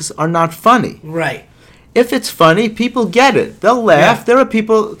jokes are not funny. Right. If it's funny, people get it. They'll laugh. Yeah. There are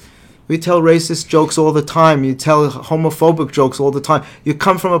people... We tell racist jokes all the time. You tell homophobic jokes all the time. You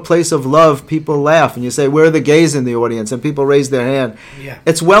come from a place of love, people laugh. And you say, where are the gays in the audience? And people raise their hand. Yeah.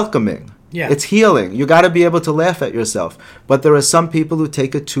 It's welcoming. Yeah. It's healing. You got to be able to laugh at yourself. But there are some people who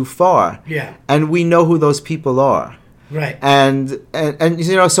take it too far. Yeah. And we know who those people are. Right. And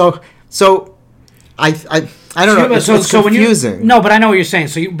so I don't know. It's confusing. No, but I know what you're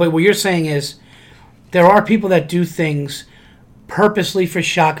saying. But what you're saying is there are people that do things purposely for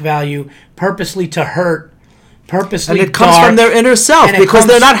shock value, purposely to hurt, purposely and it comes from their inner self because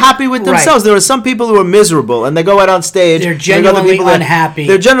they're not happy with themselves. Right. There are some people who are miserable and they go out on stage. They're genuinely unhappy.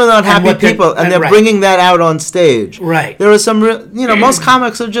 They're genuinely unhappy people, and they're bringing that out on stage. Right. There are some, most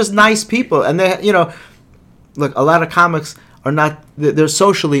comics are just nice people, and they, look, a lot of comics are not. They're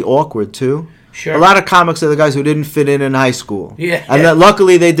socially awkward too. Sure. A lot of comics are the guys who didn't fit in high school. Yeah. And that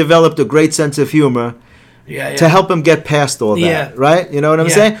luckily they developed a great sense of humor. Yeah. To help them get past all that, right? You know what I'm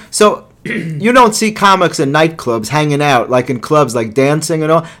saying? So you don't see comics in nightclubs hanging out, like in clubs, like dancing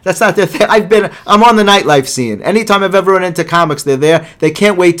and all. That's not their thing. I'm on the nightlife scene. Anytime I've ever run into comics, they're there. They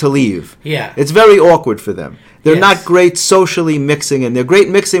can't wait to leave. Yeah. It's very awkward for them. They're not great socially mixing in. They're great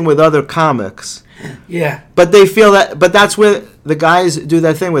mixing with other comics. Yeah. But they feel that, but that's where the guys do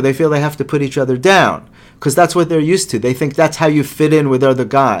that thing where they feel they have to put each other down because that's what they're used to. They think that's how you fit in with other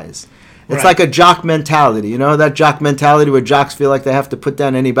guys. It's like a jock mentality, that jock mentality where jocks feel like they have to put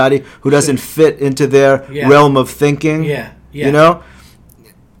down anybody who doesn't fit into their realm of thinking. Yeah.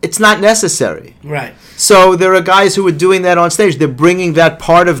 It's not necessary. Right. So there are guys who are doing that on stage. They're bringing that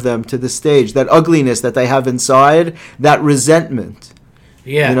part of them to the stage, that ugliness that they have inside, that resentment.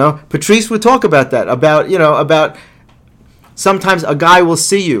 Yeah. Patrice would talk about that, about sometimes a guy will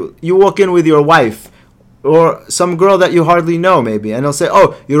see you. You walk in with your wife. Or some girl that you hardly know, maybe. And he'll say,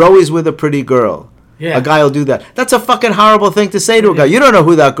 oh, you're always with a pretty girl. Yeah. A guy will do that. That's a fucking horrible thing to say to a guy. You don't know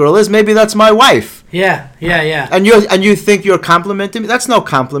who that girl is. Maybe that's my wife. Yeah. And you think you're complimenting me? That's no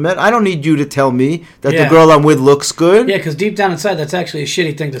compliment. I don't need you to tell me that the girl I'm with looks good. Yeah, because deep down inside, that's actually a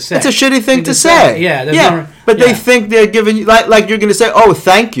shitty thing to say. It's a shitty thing to say. Yeah. But they think they're giving you, like you're going to say, oh,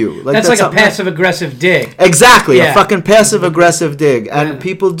 thank you. That's like a passive-aggressive dig. Exactly. A fucking passive-aggressive dig. And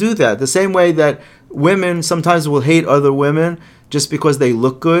people do that. The same way that women sometimes will hate other women just because they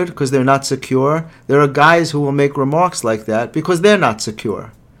look good, because they're not secure. There are guys who will make remarks like that because they're not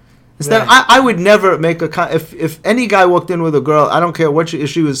secure. Instead, I would never make if any guy walked in with a girl, I don't care if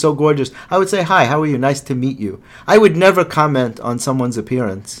she was so gorgeous, I would say, hi, how are you? Nice to meet you. I would never comment on someone's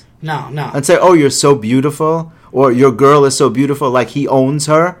appearance. No. And say, oh, you're so beautiful, or your girl is so beautiful, like he owns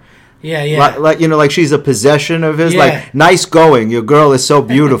her. Yeah. Like she's a possession of his. Like, nice going. Your girl is so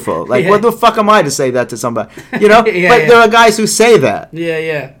beautiful. Like, what the fuck am I to say that to somebody? But there are guys who say that.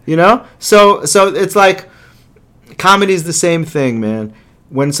 Yeah. So it's like comedy's the same thing, man.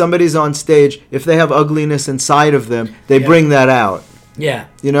 When somebody's on stage, if they have ugliness inside of them, they bring that out. Yeah.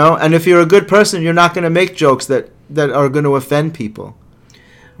 And if you're a good person, you're not going to make jokes that are going to offend people.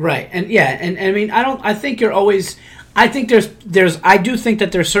 Right. And I mean, I think you're always I think I do think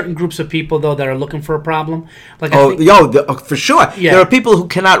that there's certain groups of people though that are looking for a problem. Like for sure. Yeah. There are people who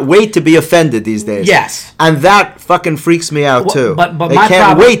cannot wait to be offended these days. Yes. And that fucking freaks me out too. But they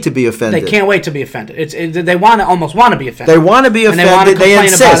can't wait to be offended. They can't wait to be offended. They almost want to be offended. They want to be offended. They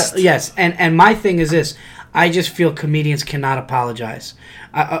insist. About it. Yes. And my thing is this. I just feel comedians cannot apologize.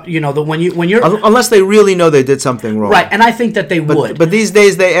 When you're unless they really know they did something wrong, right? And I think that they would. But these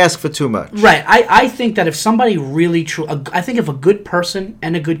days they ask for too much, right? I think that if somebody really I think if a good person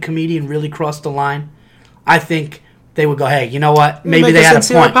and a good comedian really crossed the line, I think they would go, hey, you know what? Maybe they had a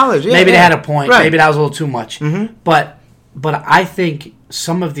point. Maybe they had a point. Right. Maybe that was a little too much. Mm-hmm. But I think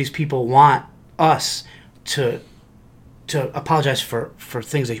some of these people want us to apologize for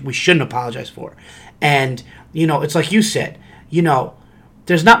things that we shouldn't apologize for. And, it's like you said,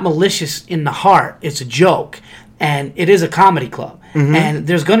 there's not malicious in the heart. It's a joke. And it is a comedy club. Mm-hmm. And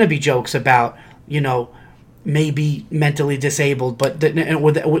there's going to be jokes about, maybe mentally disabled, but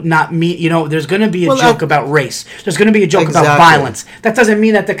would not me. There's going to be a joke about race. There's going to be a joke about violence. That doesn't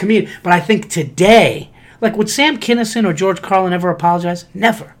mean that the comedian. But I think today, like, would Sam Kinison or George Carlin ever apologize?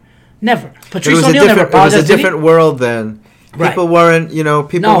 Never. Patrice O'Neill never apologized. It was a different world then. People weren't,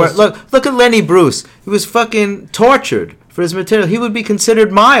 weren't. Look at Lenny Bruce. He was fucking tortured for his material. He would be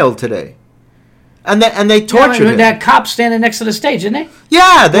considered mild today. And they tortured him. That cop standing next to the stage, didn't they?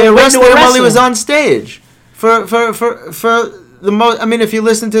 Yeah, they arrested him while he was on stage. For the most. I mean, if you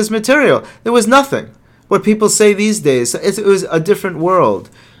listen to his material, there was nothing. What people say these days, it was a different world.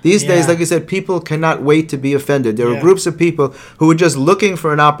 These days, like I said, people cannot wait to be offended. There are groups of people who are just looking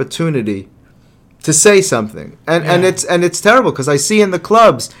for an opportunity to say something, and it's terrible because I see in the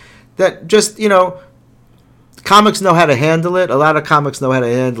clubs that just comics know how to handle it. A lot of comics know how to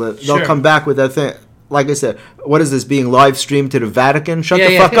handle it. They'll come back with that thing. Like I said, what is this being live streamed to the Vatican? Shut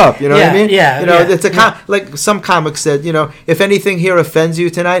the fuck up. You know what I mean? It's like some comics said. If anything here offends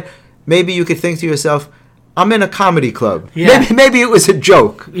you tonight, maybe you could think to yourself, I'm in a comedy club. Yeah. Maybe it was a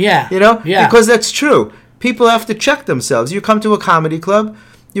joke. Yeah. Because that's true. People have to check themselves. You come to a comedy club.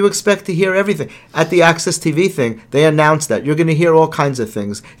 You expect to hear everything. At the Access TV thing, they announced that. You're going to hear all kinds of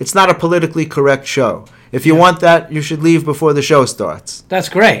things. It's not a politically correct show. If you want that, you should leave before the show starts. That's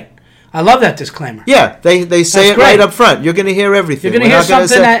great. I love that disclaimer. Yeah, they say it right up front. You're going to hear everything. You're going to hear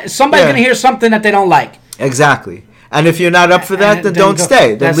something somebody's going to hear something that they don't like. Exactly. And if you're not up for that, then don't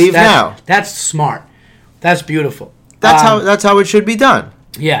stay. Then leave now. That's smart. That's beautiful. That's how it should be done.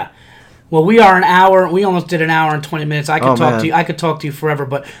 Yeah. Well, we are an hour. We almost did an hour and 20 minutes. I could talk to you. I could talk to you forever,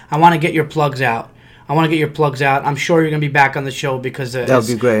 but I want to get your plugs out. I'm sure you're going to be back on the show because that would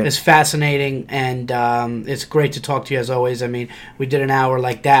be great. It's fascinating and it's great to talk to you as always. I mean, we did an hour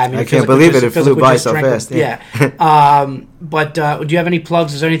like that. I mean, I can't believe it. It flew by so fast. Yeah. But do you have any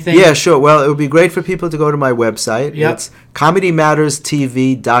plugs? Is there anything? Yeah, sure. Well, it would be great for people to go to my website. Yep. It's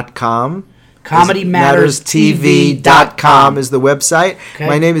comedymatterstv.com. ComedyMattersTV.com is the website. Okay.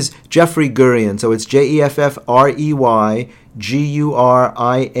 My name is Jeffrey Gurian, so it's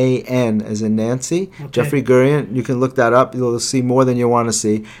JEFFREYGURIAN as in Nancy. Okay. Jeffrey Gurian. You can look that up. You'll see more than you want to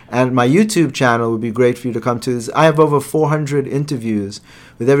see. And my YouTube channel would be great for you to come to. I have over 400 interviews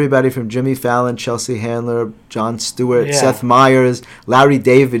with everybody from Jimmy Fallon, Chelsea Handler, Jon Stewart, Seth Meyers, Larry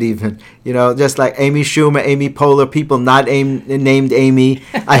David even. Just like Amy Schumer, Amy Poehler, people not named Amy.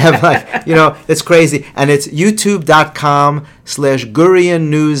 I have it's crazy. And it's youtube.com/Gurian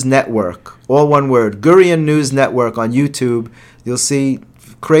News Network. All one word. Gurian News Network on YouTube. You'll see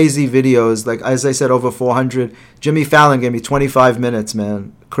crazy videos. Like, as I said, over 400. Jimmy Fallon gave me 25 minutes,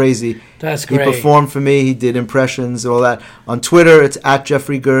 man. Crazy. That's great. He performed for me. He did impressions, all that. On Twitter, it's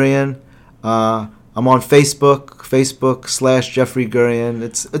 @Jeffrey Gurian. I'm on Facebook/Jeffrey Gurian.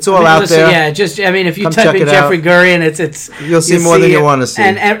 It's all out there. Yeah, if you type in Jeffrey Gurian, it's you'll see more than you want to see.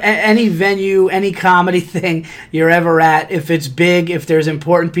 And any venue, any comedy thing you're ever at, if it's big, if there's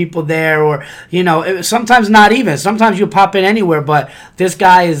important people there, or sometimes not even. Sometimes you pop in anywhere, but this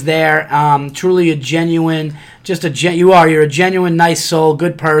guy is there. Truly a genuine. You're a genuine, nice soul,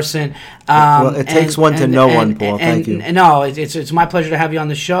 good person. Well, it takes one to know one, Paul. Thank you. No, it's my pleasure to have you on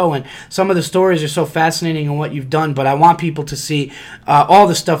the show. And some of the stories are so fascinating in what you've done. But I want people to see all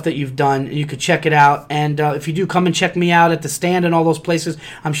the stuff that you've done. You could check it out. And if you do come and check me out at the stand and all those places,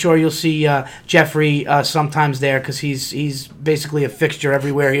 I'm sure you'll see Jeffrey sometimes there because he's basically a fixture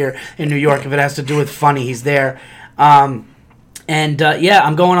everywhere here in New York. If it has to do with funny, he's there. And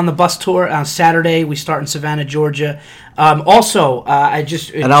I'm going on the bus tour on Saturday. We start in Savannah, Georgia. Also,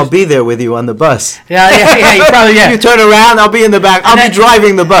 I'll be there with you on the bus. Yeah. You probably You turn around, I'll be in the back. I'll be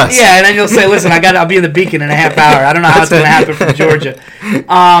driving the bus. Yeah, and then you'll say, "Listen, I'll be in the Beacon in a half hour." I don't know how it's going to happen from Georgia.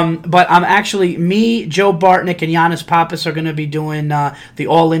 But I'm actually me, Joe Bartnick, and Giannis Pappas are going to be doing the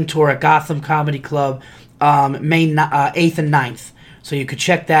All In tour at Gotham Comedy Club, May 8th and 9th. So you could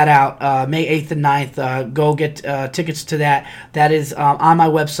check that out, May 8th and 9th. Go get tickets to that. That is on my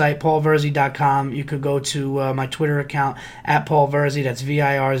website, paulverzi.com. You could go to my Twitter account, @paulverzi. That's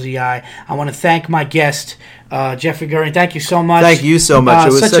Virzi. I want to thank my guest, Jeffrey Gurian. Thank you so much. Thank you so much.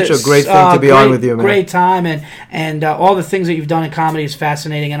 It was such a great thing to be on with you, man. Great time, and all the things that you've done in comedy is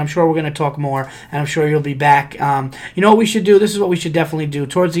fascinating, and I'm sure we're going to talk more, and I'm sure you'll be back. You know what we should do? This is what we should definitely do.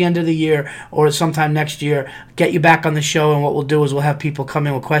 Towards the end of the year or sometime next year, get you back on the show, and what we'll do is we'll have people come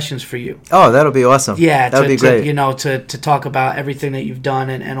in with questions for you. Oh, that'll be awesome. Yeah, that'll be great. To talk about everything that you've done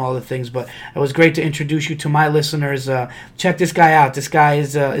and all the things. But it was great to introduce you to my listeners. Check this guy out. This guy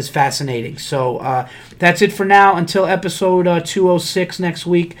is fascinating. So that's it for now. Until episode 206 next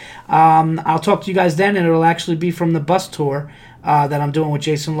week. I'll talk to you guys then, and it'll actually be from the bus tour that I'm doing with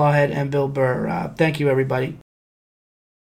Jason Lawhead and Bill Burr. Thank you, everybody.